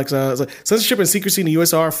basically tried to censorship and secrecy in the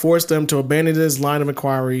USSR forced them to abandon this line of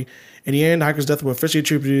inquiry. In the end, Hiker's death was officially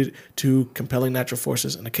attributed to compelling natural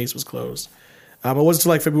forces, and the case was closed. It wasn't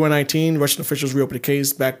until February 19, Russian officials reopened the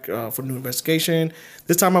case back for new investigation.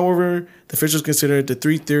 This time, however, the officials considered the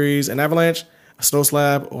three theories: an avalanche, a snow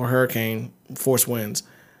slab, or hurricane force winds.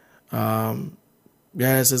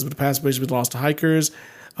 It says the pass basically lost to hikers.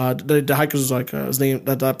 The hikers was was named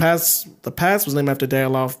the pass was named after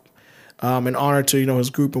Dyatlov, in honor to his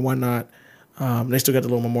group and whatnot. They still got the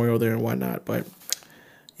little memorial there and whatnot, but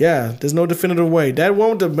yeah, there's no definitive way. That one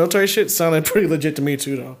with the military shit sounded pretty legit to me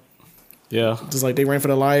too, though. Yeah, just like they ran for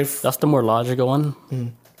their life. That's the more logical one.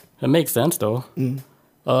 It makes sense though.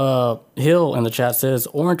 Hill in the chat says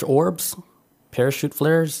orange orbs, parachute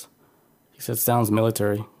flares. He said sounds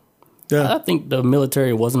military. Yeah, I think the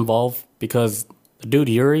military was involved because the dude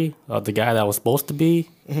Yuri, the guy that was supposed to be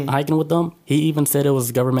hiking with them, he even said it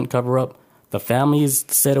was government cover-up. The families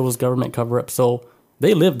said it was government cover-up. So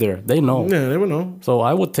they live there. They know. Yeah, they would know. So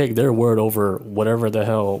I would take their word over whatever the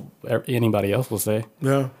hell anybody else will say.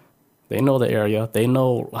 Yeah. They know the area. They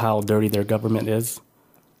know how dirty their government is.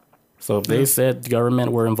 So if they said the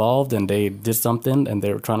government were involved and they did something and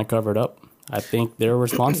they were trying to cover it up, I think they're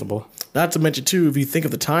responsible. Not to mention, too, if you think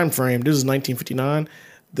of the time frame, this is 1959.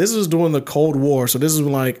 This was during the Cold War, so this is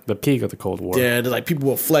like the peak of the Cold War. Yeah, like people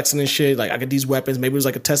were flexing and shit. Like, I got these weapons. Maybe it was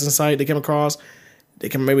like a testing site they came across.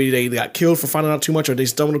 Maybe they got killed for finding out too much, or they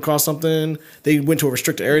stumbled across something. They went to a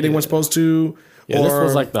restricted area they weren't supposed to. Yeah, this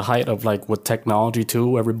was like the height of like with technology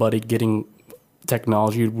too. Everybody getting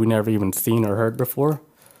technology we never even seen or heard before.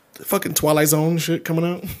 The fucking Twilight Zone shit coming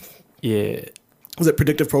out. Yeah. Was it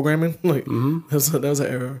predictive programming? Like that was an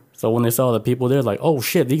error. So when they saw the people there, like, oh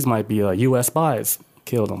shit, these might be U.S. spies.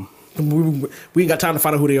 Killed them. We ain't got time to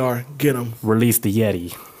find out who they are. Get them. Release the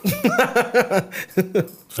Yeti.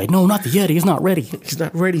 It's like, no, not the Yeti. He's not ready. He's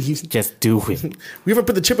not ready. He's Just do it. We haven't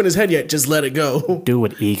put the chip in his head yet. Just let it go. Do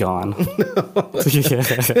it, Egon.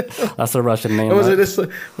 That's a Russian name. Was right? it this?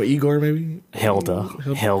 What, Igor maybe? Helga.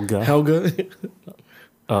 Helga.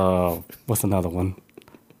 What's another one?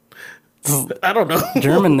 I don't know.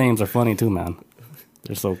 German names are funny too, man.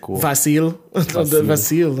 They're so cool. Vasil.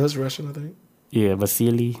 Vasil. That's Russian, I think. Yeah,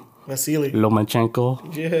 Vasily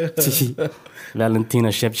Lomachenko. Yeah. Valentina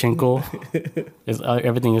Shevchenko.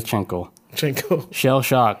 Everything is Chenko. Shell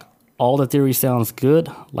shock. All the theory sounds good,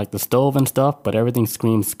 like the stove and stuff, but everything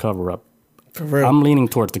screams cover up. I'm leaning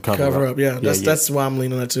towards the cover up. Yeah, that's why I'm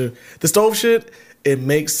leaning on that too. The stove shit, it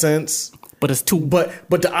makes sense. But it's too. But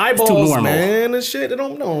the eyeballs, man, and shit, it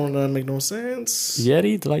don't make no sense.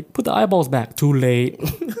 Yeti, like, put the eyeballs back. Too late.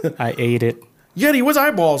 I ate it. Yeti, what's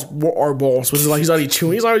eyeballs? Our balls? Was it like he's already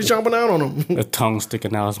chewing? He's already chomping down on them. A tongue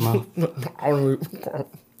sticking out his mouth.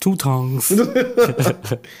 2 tongues.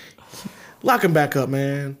 Lock him back up,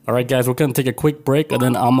 man. All right, guys, we're gonna take a quick break, and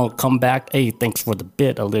then I'm gonna come back. Hey, thanks for the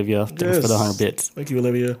bit, Olivia. Thanks for the 100 bits. Thank you,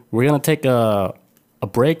 Olivia. We're gonna take a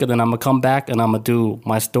break, and then I'm gonna come back, and I'm gonna do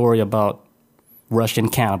my story about Russian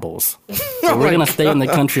cannibals. So we're gonna stay in the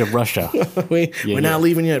country of Russia. We're not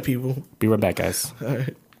leaving yet, people. Be right back, guys. All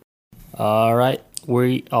right. All right,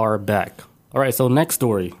 we are back. All right, so next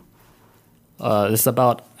story. This is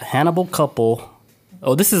about a Hannibal couple.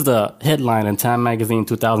 Oh, this is the headline in Time Magazine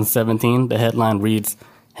 2017. The headline reads,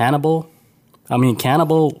 cannibal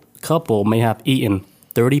couple may have eaten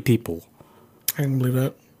 30 people. I can't believe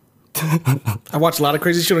that. I watch a lot of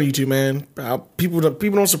crazy shit on YouTube, man. People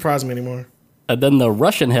don't surprise me anymore. And then the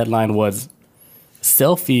Russian headline was,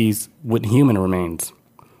 selfies with human remains,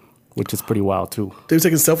 which is pretty wild, too. They were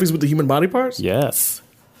taking selfies with the human body parts? Yes.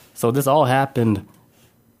 So this all happened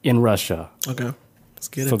in Russia. Okay. Let's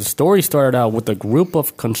get it. So the story started out with a group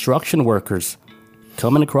of construction workers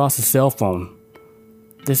coming across a cell phone.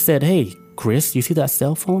 They said, hey, Chris, you see that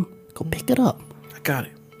cell phone? Go pick it up. I got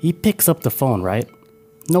it. He picks up the phone, right?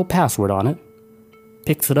 No password on it.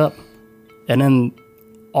 Picks it up. And then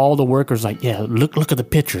all the workers like, yeah, look at the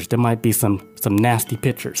pictures. There might be some nasty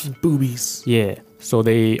pictures. Boobies. Yeah. So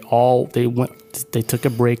they took a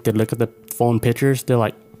break. They look at the phone pictures. They're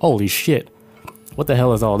like, holy shit. What the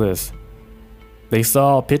hell is all this? They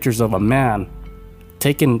saw pictures of a man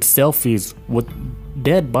taking selfies with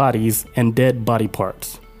dead bodies and dead body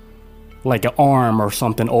parts. Like an arm or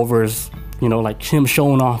something over his, like him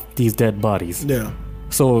showing off these dead bodies. Yeah.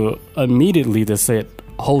 So immediately they said,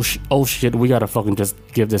 oh shit, we gotta fucking just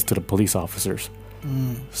give this to the police officers.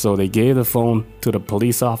 So they gave the phone to the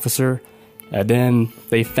police officer, and then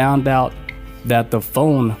they found out that the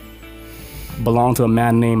phone belonged to a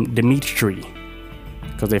man named Dmitry,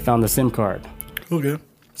 because they found the SIM card. Okay.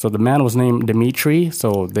 So the man was named Dmitry,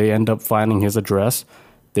 so they end up finding his address.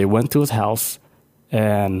 They went to his house,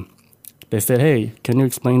 and they said, hey, can you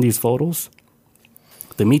explain these photos?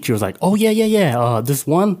 Dmitry was like, oh, yeah. This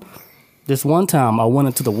one time I went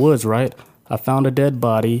into the woods, right? I found a dead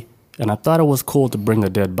body, and I thought it was cool to bring the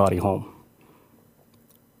dead body home.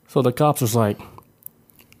 So the cops was like,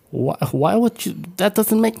 why would you? That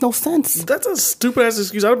doesn't make no sense. That's a stupid ass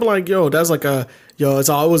excuse. I'd be like, it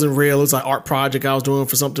wasn't real. It's like art project I was doing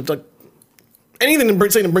for something. Like anything to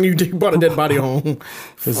bring you brought a dead body home.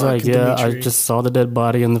 It's like, yeah, Dmitry. I just saw the dead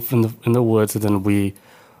body in the woods, and then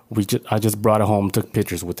I just brought it home, took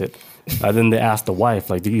pictures with it. And then they asked the wife,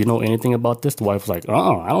 like, do you know anything about this? The wife was like,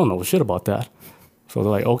 I don't know shit about that. So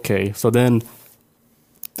they're like, okay. So then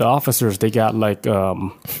the officers, they got like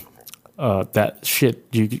that shit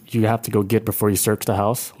you have to go get before you search the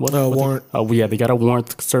house. Warrant. Yeah, they got a warrant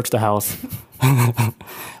to search the house.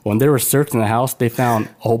 When they were searching the house, they found a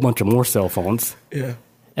whole bunch of more cell phones. Yeah.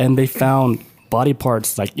 And they found body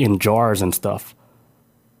parts like in jars and stuff.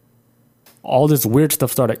 All this weird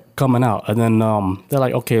stuff started coming out. And then they're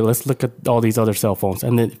like, okay, let's look at all these other cell phones.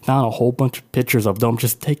 And they found a whole bunch of pictures of them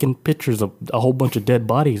just taking pictures of a whole bunch of dead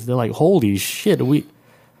bodies. They're like, holy shit,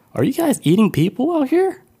 are you guys eating people out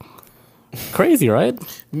here? Crazy, right?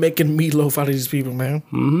 Making meatloaf out of these people, man.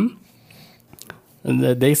 Mm-hmm. And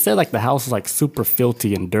they said like the house was like super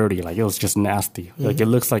filthy and dirty. Like it was just nasty. Mm-hmm. Like it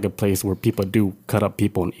looks like a place where people do cut up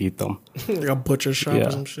people and eat them. Like a butcher shop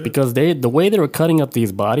or some shit. Because the way they were cutting up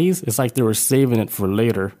these bodies, it's like they were saving it for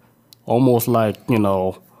later. Almost like,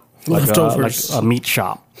 leftovers. Like a meat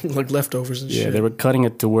shop. Like leftovers and shit. Yeah, they were cutting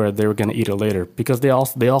it to where they were going to eat it later. Because they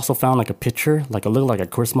also found like a picture, like a look like a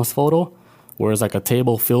Christmas photo, where it's like a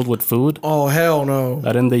table filled with food. Oh, hell no.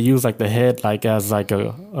 And then they use like the head like as like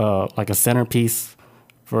a centerpiece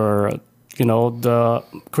for the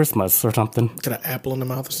Christmas or something. Got an apple in the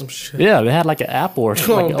mouth or some shit. Yeah, they had like an apple or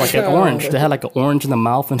like an orange. They had like an orange in the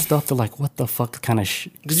mouth and stuff. They're like, what the fuck kind of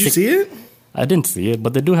shit? Did you see it? I didn't see it,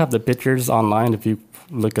 but they do have the pictures online if you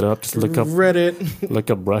look it up. Just look up Reddit. Look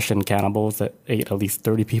up Russian cannibals that ate at least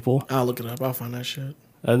 30 people. I'll look it up. I'll find that shit.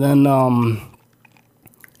 And then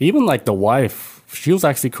even like the wife, she was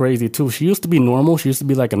actually crazy too. She used to be normal. She used to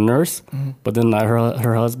be like a nurse, but then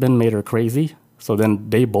her husband made her crazy. So then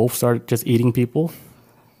they both started just eating people.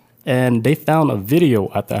 And they found a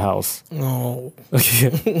video at the house. Oh.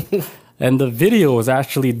 And the video was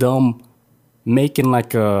actually them making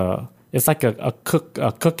like it's like a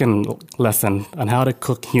cooking lesson on how to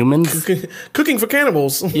cook humans. Cooking for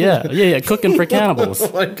cannibals. Yeah, cooking for cannibals.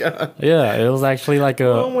 Oh my god. Yeah, it was actually like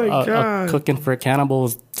a cooking for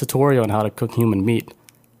cannibals tutorial on how to cook human meat.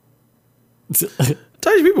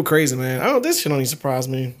 Tell you people crazy, man. This shit don't even surprise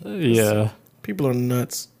me. Yeah. People are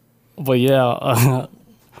nuts. But yeah,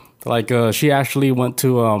 she actually went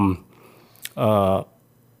to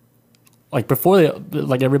like before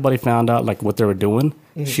everybody found out like what they were doing,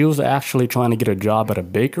 she was actually trying to get a job at a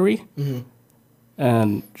bakery,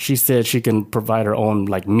 and she said she can provide her own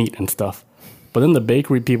like meat and stuff. But then the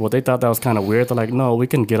bakery people, they thought that was kind of weird. They're like, no, we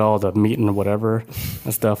can get all the meat and whatever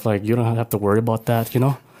and stuff. Like, you don't have to worry about that,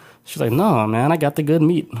 She's like, no, man, I got the good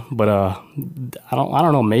meat. But I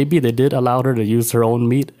don't know. Maybe they did allow her to use her own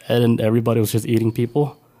meat, and everybody was just eating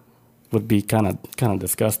people. Would be kind of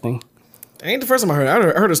disgusting. Ain't the first time I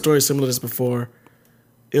heard a story similar to this before.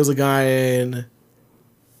 It was a guy in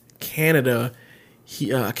Canada.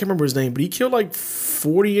 He I can't remember his name, but he killed like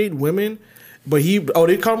 48 women. But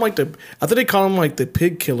they call him like I think they call him like the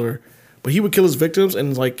pig killer. But he would kill his victims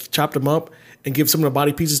and like chop them up and give some of the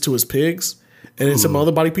body pieces to his pigs. And then some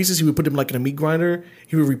other body pieces, he would put them like in a meat grinder.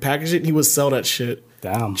 He would repackage it and he would sell that shit.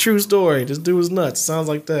 Damn. True story. This dude was nuts. Sounds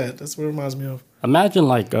like that. That's what it reminds me of. Imagine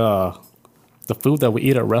like the food that we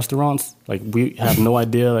eat at restaurants. Like we have no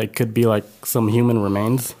idea. It could be like some human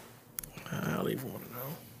remains. I don't even want to know.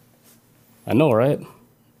 I know, right?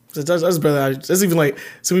 That's better. That's even like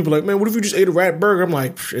some people are like, man, what if you just ate a rat burger? I'm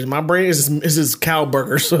like, my brain is this cow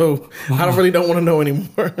burger, so I don't want to know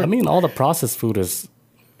anymore. I mean, all the processed food is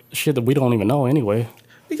shit that we don't even know anyway.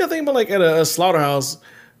 You gotta think about like at a slaughterhouse,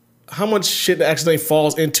 how much shit accidentally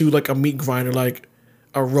falls into like a meat grinder, like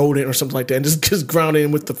a rodent or something like that, and just ground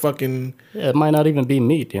in with the fucking. Yeah, it might not even be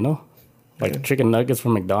meat, like chicken nuggets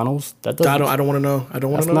from McDonald's. That doesn't. I don't want to know. I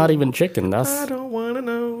don't want to know. That's not even chicken. I don't want to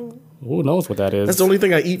know. Who knows what that is? That's the only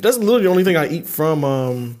thing I eat. That's literally the only thing I eat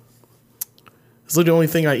from. It's literally the only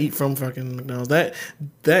thing I eat from fucking McDonald's. That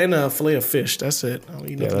and a fillet of fish. That's it. I don't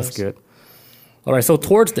eat nothing else. Good. All right, so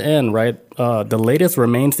towards the end, right, the latest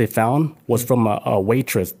remains they found was from a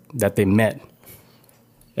waitress that they met.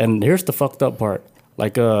 And here's the fucked up part.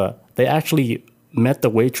 Like, they actually met the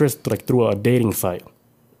waitress like through a dating site.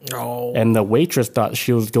 Oh. And the waitress thought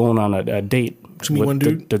she was going on a date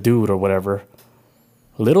with the dude or whatever.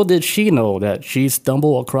 Little did she know that she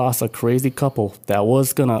stumbled across a crazy couple that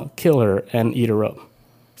was going to kill her and eat her up.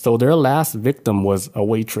 So their last victim was a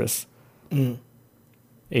waitress.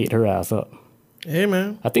 Ate her ass up. Hey,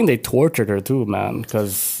 man. I think they tortured her too, man,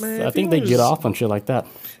 because I think they get off on shit like that.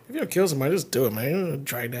 If you don't kill somebody, just do it, man. You don't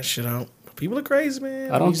drag that shit out. People are crazy,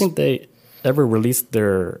 man. I don't think they ever released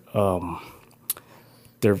their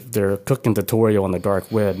cooking tutorial on the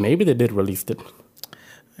dark web. Maybe they did release it.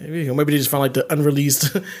 Maybe they just found like the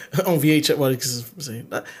unreleased on VHS. Well,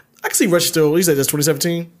 I can see Russia still. You said that's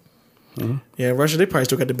 2017. Mm-hmm. Yeah, Russia. They probably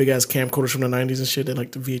still got the big ass camcorders from the 90s and shit. That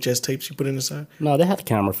like the VHS tapes you put in inside. No, they had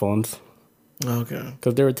camera phones. Okay.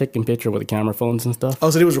 Because they were taking pictures with the camera phones and stuff.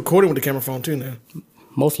 Oh, so they was recording with the camera phone too now?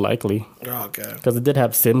 Most likely. Oh, okay. Because it did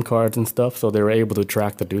have SIM cards and stuff, so they were able to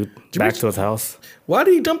track the dude back to his house. Why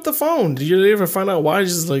did he dump the phone? Did you ever find out why?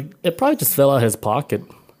 Just like it probably just fell out his pocket.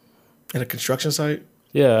 At a construction site?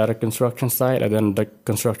 Yeah, at a construction site. And then the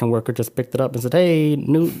construction worker just picked it up and said, hey,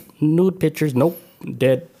 nude pictures. Nope.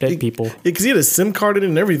 Dead people. Yeah, because he had a SIM card in it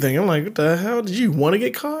and everything. I'm like, what the hell? Did you want to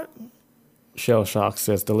get caught? Shell Shock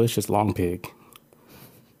says, delicious long pig.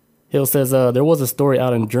 Hill says, there was a story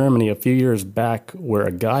out in Germany a few years back where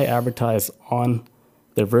a guy advertised on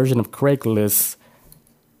their version of Craigslist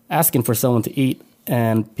asking for someone to eat,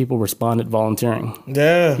 and people responded volunteering.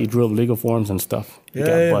 Yeah. He drew up legal forms and stuff. He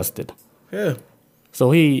got busted. Yeah.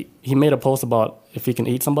 So he made a post about if he can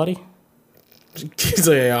eat somebody. He's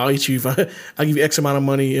like, yeah, I'll eat you. I'll give you X amount of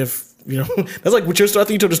money if... that's like what I think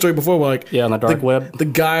you told the story before. Like, yeah, on the dark web. The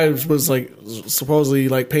guy was like supposedly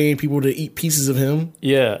like paying people to eat pieces of him.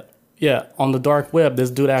 Yeah, on the dark web, this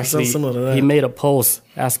dude actually he made a post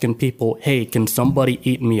asking people, "Hey, can somebody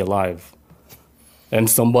eat me alive?" And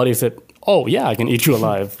somebody said, Oh, yeah, I can eat you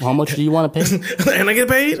alive. How much do you want to pay? And I get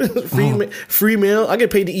paid? Free meal? I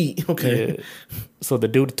get paid to eat. Okay. Yeah. So the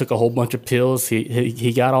dude took a whole bunch of pills.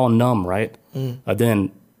 He got all numb, right? And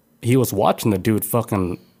then he was watching the dude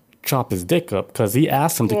fucking chop his dick up because he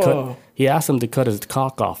asked him to cut his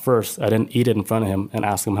cock off first and then eat it in front of him and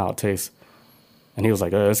ask him how it tastes. And he was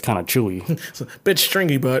like, it's kind of chewy. It's a bit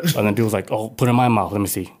stringy, but... And then dude was like, oh, put it in my mouth. Let me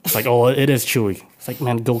see. It's like, oh, it is chewy. It's like,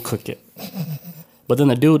 man, go cook it. But then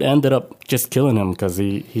the dude ended up just killing him because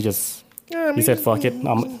he said, fuck it.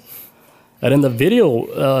 And then the video,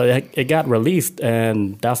 it got released,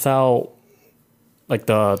 and that's how, like,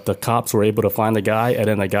 the cops were able to find the guy, and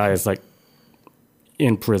then the guy is, like,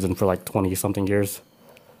 in prison for, like, 20-something years.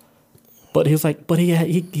 But he was like, but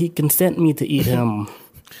he consent me to eat him.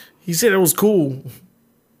 He said it was cool.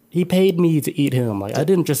 He paid me to eat him. Like, I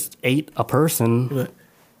didn't just eat a person.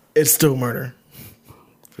 It's still murder.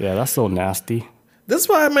 Yeah, that's so nasty. That's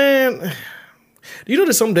why, man. Do you know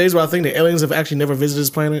there's some days where I think the aliens have actually never visited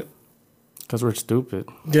this planet? Because we're stupid.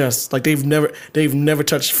 Yes, like they've never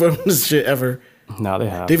touched from this shit ever. No, they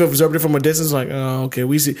have. They've observed it from a distance, like, oh, okay,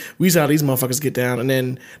 we see how these motherfuckers get down, and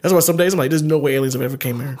then that's why some days I'm like, there's no way aliens have ever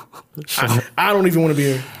came here. I don't even want to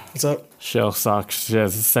be here. What's up? Shell socks. Yeah,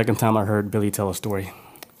 it's the second time I heard Billy tell a story.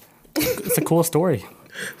 It's a cool story.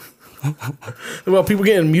 About people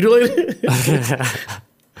getting mutilated?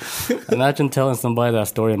 Imagine telling somebody that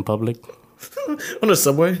story in public. On the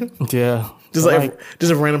subway? Yeah. Just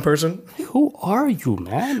a random person. Who are you,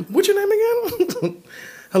 man? What's your name again?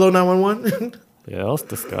 Hello, 911. Yeah, that was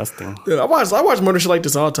disgusting. Yeah, I watch murder shit like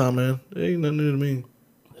this all the time, man. It ain't nothing new to me.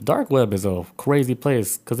 The dark web is a crazy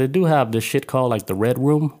place because they do have this shit called like the red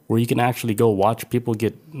room where you can actually go watch people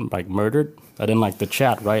get like murdered. And then like the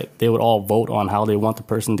chat, right? They would all vote on how they want the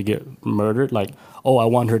person to get murdered. Like, oh, I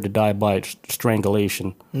want her to die by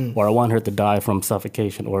strangulation, or I want her to die from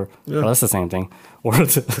suffocation, or well, that's the same thing, or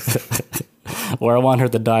or I want her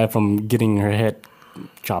to die from getting her head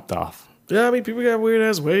chopped off. Yeah, I mean, people got weird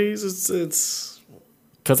ass ways. It's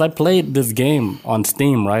because I played this game on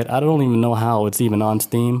Steam, right? I don't even know how it's even on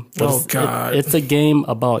Steam. Oh God! It's a game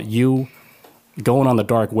about you going on the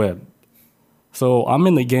dark web. So I'm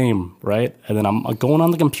in the game, right? And then I'm going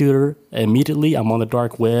on the computer. Immediately, I'm on the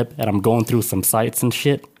dark web, and I'm going through some sites and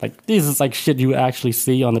shit. Like, this is like shit you actually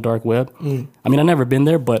see on the dark web. I mean, I've never been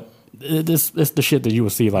there, but it's the shit that you will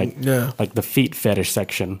see, like the feet fetish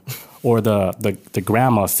section, or the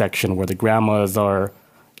grandma section where the grandmas are,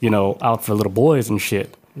 out for little boys and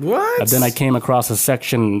shit. What? And then I came across a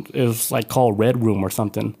section. It was like called Red Room or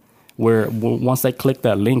something. Where once I clicked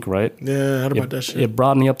that link, right? Yeah, I heard about that shit. It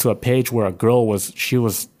brought me up to a page where a girl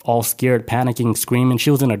was all scared, panicking, screaming. She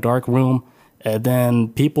was in a dark room. And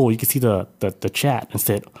then you could see the chat and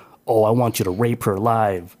said, oh, I want you to rape her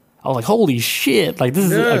live. I was like, holy shit. Like, this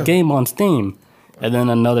is a game on Steam. And then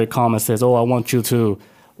another comment says, oh, I want you to,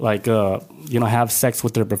 like, have sex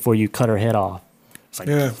with her before you cut her head off. It's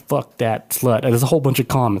like, fuck that slut. And there's a whole bunch of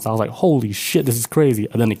comments. I was like, holy shit, this is crazy.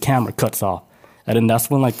 And then the camera cuts off. And then that's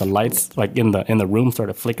when like the lights like in the room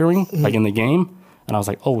started flickering, like in the game. And I was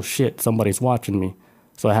like, oh shit, somebody's watching me.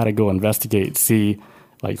 So I had to go investigate, see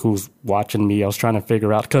like who's watching me. I was trying to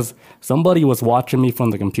figure out because somebody was watching me from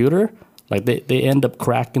the computer. Like they end up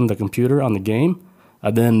cracking the computer on the game.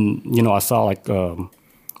 And then, I saw like the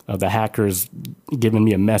hackers giving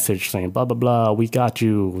me a message saying, blah, blah, blah, we got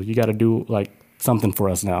you. You got to do like something for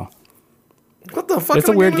us now. What the fuck? It's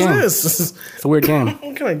a weird game. Is this? It's a weird game.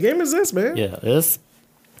 What kind of game is this, man? Yeah, it's.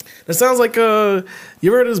 That sounds like you ever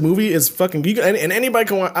heard of this movie? It's fucking and anybody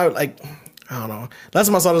can watch. I don't know. Last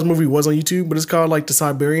time I saw this movie was on YouTube, but it's called like the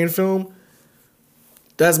Siberian Film.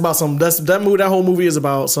 That's about that whole movie is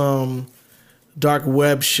about some dark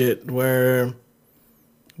web shit where,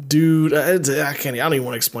 dude, I don't even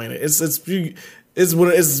want to explain it. It's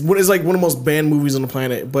like one of the most banned movies on the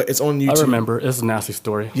planet, but it's on YouTube. I remember. It's a nasty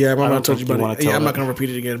story. Yeah, I'm not told you about it. Yeah, I'm not gonna repeat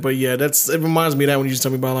it again. But yeah, it reminds me of that when you just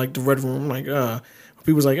tell me about like the Red Room. I'm like,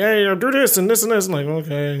 people's like, hey, do this and this and this. I'm like,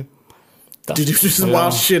 okay. Dude, there's some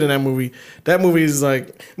wild shit in that movie. That movie is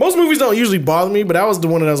like, most movies don't usually bother me, but that was the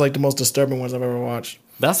one that was like the most disturbing ones I've ever watched.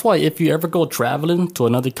 That's why if you ever go traveling to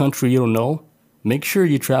another country you don't know, make sure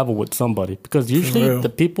you travel with somebody, because usually the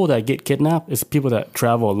people that get kidnapped is people that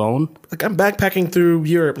travel alone. Like, I'm backpacking through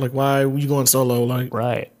Europe. Like, why are you going solo? Like,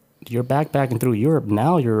 right. You're backpacking through Europe.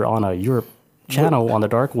 Now you're on a Europe channel on the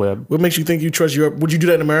dark web. What makes you think you trust Europe? Would you do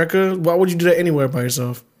that in America? Why would you do that anywhere by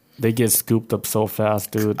yourself? They get scooped up so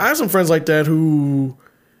fast, dude. I have some friends like that and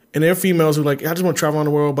they're females who like, I just want to travel around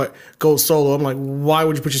the world, but go solo. I'm like, why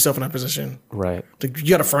would you put yourself in that position? Right. Like, you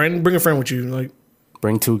got a friend? Bring a friend with you. Like,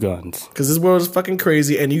 Bring 2 guns. Because this world is fucking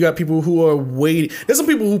crazy, and you got people who are waiting. There's some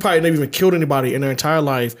people who probably never even killed anybody in their entire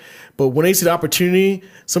life, but when they see the opportunity,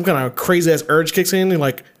 some kind of crazy ass urge kicks in. They're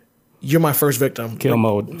like, "You're my first victim." Kill like,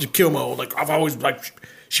 mode. Kill mode. Like I've always like,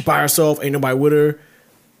 she by herself, ain't nobody with her.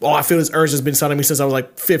 Oh, I feel this urge has been inside of me since I was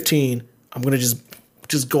like 15. I'm gonna just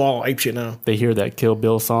go all ape shit now. They hear that Kill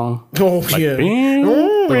Bill song. Oh like, yeah.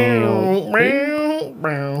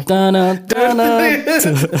 Dun-dun, dun-dun.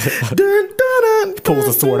 Pulls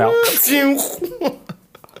the sword out.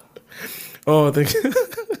 Oh, thank you.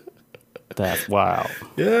 That's wild.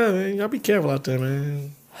 Yeah, man, y'all be careful out there,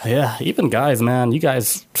 man. Yeah, even guys, man. You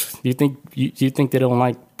guys, you think they don't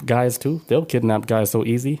like guys too? They'll kidnap guys so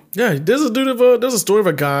easy. Yeah, there's a story of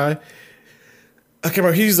a guy. I can't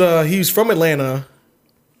remember. He's from Atlanta.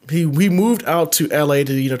 He moved out to LA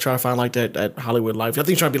to try to find like that Hollywood life. I think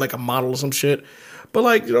he's trying to be like a model or some shit. But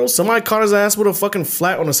like somebody caught his ass with a fucking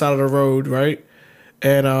flat on the side of the road, right?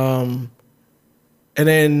 And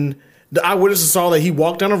then the eyewitnesses saw that he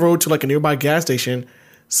walked down the road to like a nearby gas station.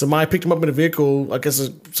 Somebody picked him up in a vehicle. I guess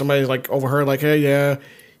somebody like overheard like, hey, yeah.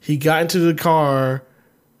 He got into the car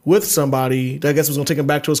with somebody that I guess was gonna take him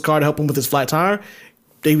back to his car to help him with his flat tire.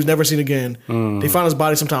 He was never seen again. They found his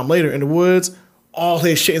body sometime later in the woods. All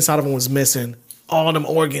his shit inside of him was missing. All them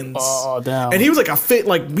organs. Oh damn! And he was like a fit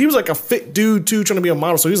dude too, trying to be a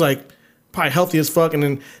model. So he was like probably healthy as fuck. And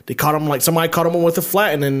then they caught him somebody caught him with a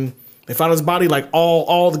flat, and then they found his body like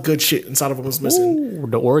all the good shit inside of him was missing. Ooh,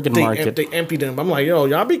 the organ market. They emptied him. I'm like, yo,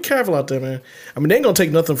 y'all be careful out there, man. I mean, they ain't gonna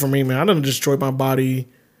take nothing from me, man. I done destroyed my body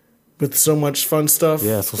with so much fun stuff.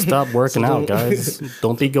 Yeah, so stop working out, guys.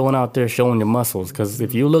 Don't be going out there showing your muscles, because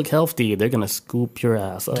if you look healthy, they're going to scoop your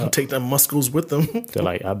ass up. Don't take them muscles with them. They're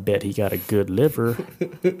like, I bet he got a good liver.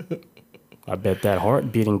 I bet that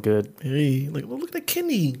heart beating good. Hey, like, look at that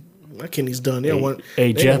kidney. My kidney's done.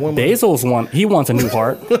 Hey, Jeff Bezos he wants a new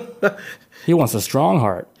heart. He wants a strong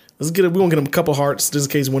heart. We're going to get him a couple hearts just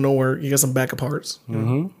in case one don't work. You got some backup hearts.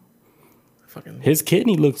 Mm-hmm. His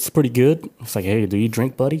kidney looks pretty good. It's like, hey, do you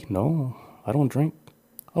drink, buddy? No, I don't drink.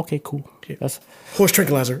 Okay, cool. Yeah. That's horse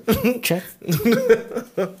tranquilizer. Check.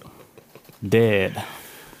 Dead.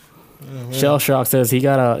 Oh, Shell Shock says he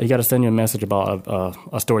gotta send you a message about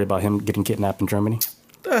a story about him getting kidnapped in Germany.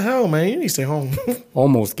 The hell, man! You need to stay home.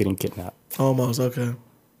 Almost getting kidnapped. Almost, okay.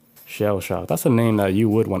 Shell Shock. That's a name that you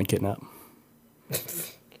would want to kidnap.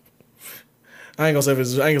 I ain't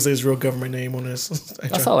gonna say his real government name on this.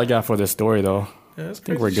 That's all I got for this story, though. Yeah, that's I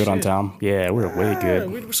think we're good on time. Yeah, we're way good.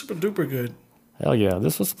 We're super duper good. Hell yeah,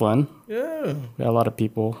 this was fun. Yeah. We had a lot of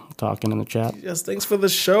people talking in the chat. Yes, thanks for the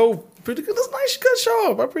show. Pretty good. That's a nice, good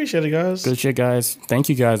show. I appreciate it, guys. Good shit, guys. Thank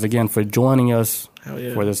you guys again for joining us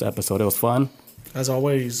for this episode. It was fun. As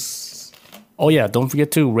always. Oh yeah, don't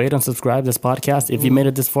forget to rate and subscribe this podcast. If you made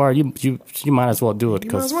it this far, you might as well do it.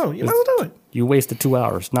 You might as well do it. You wasted 2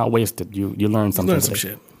 hours. Not wasted. You learned something. Learned some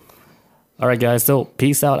shit. All right, guys. So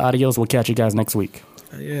peace out. Adios. We'll catch you guys next week.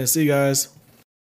 Yeah, see you guys.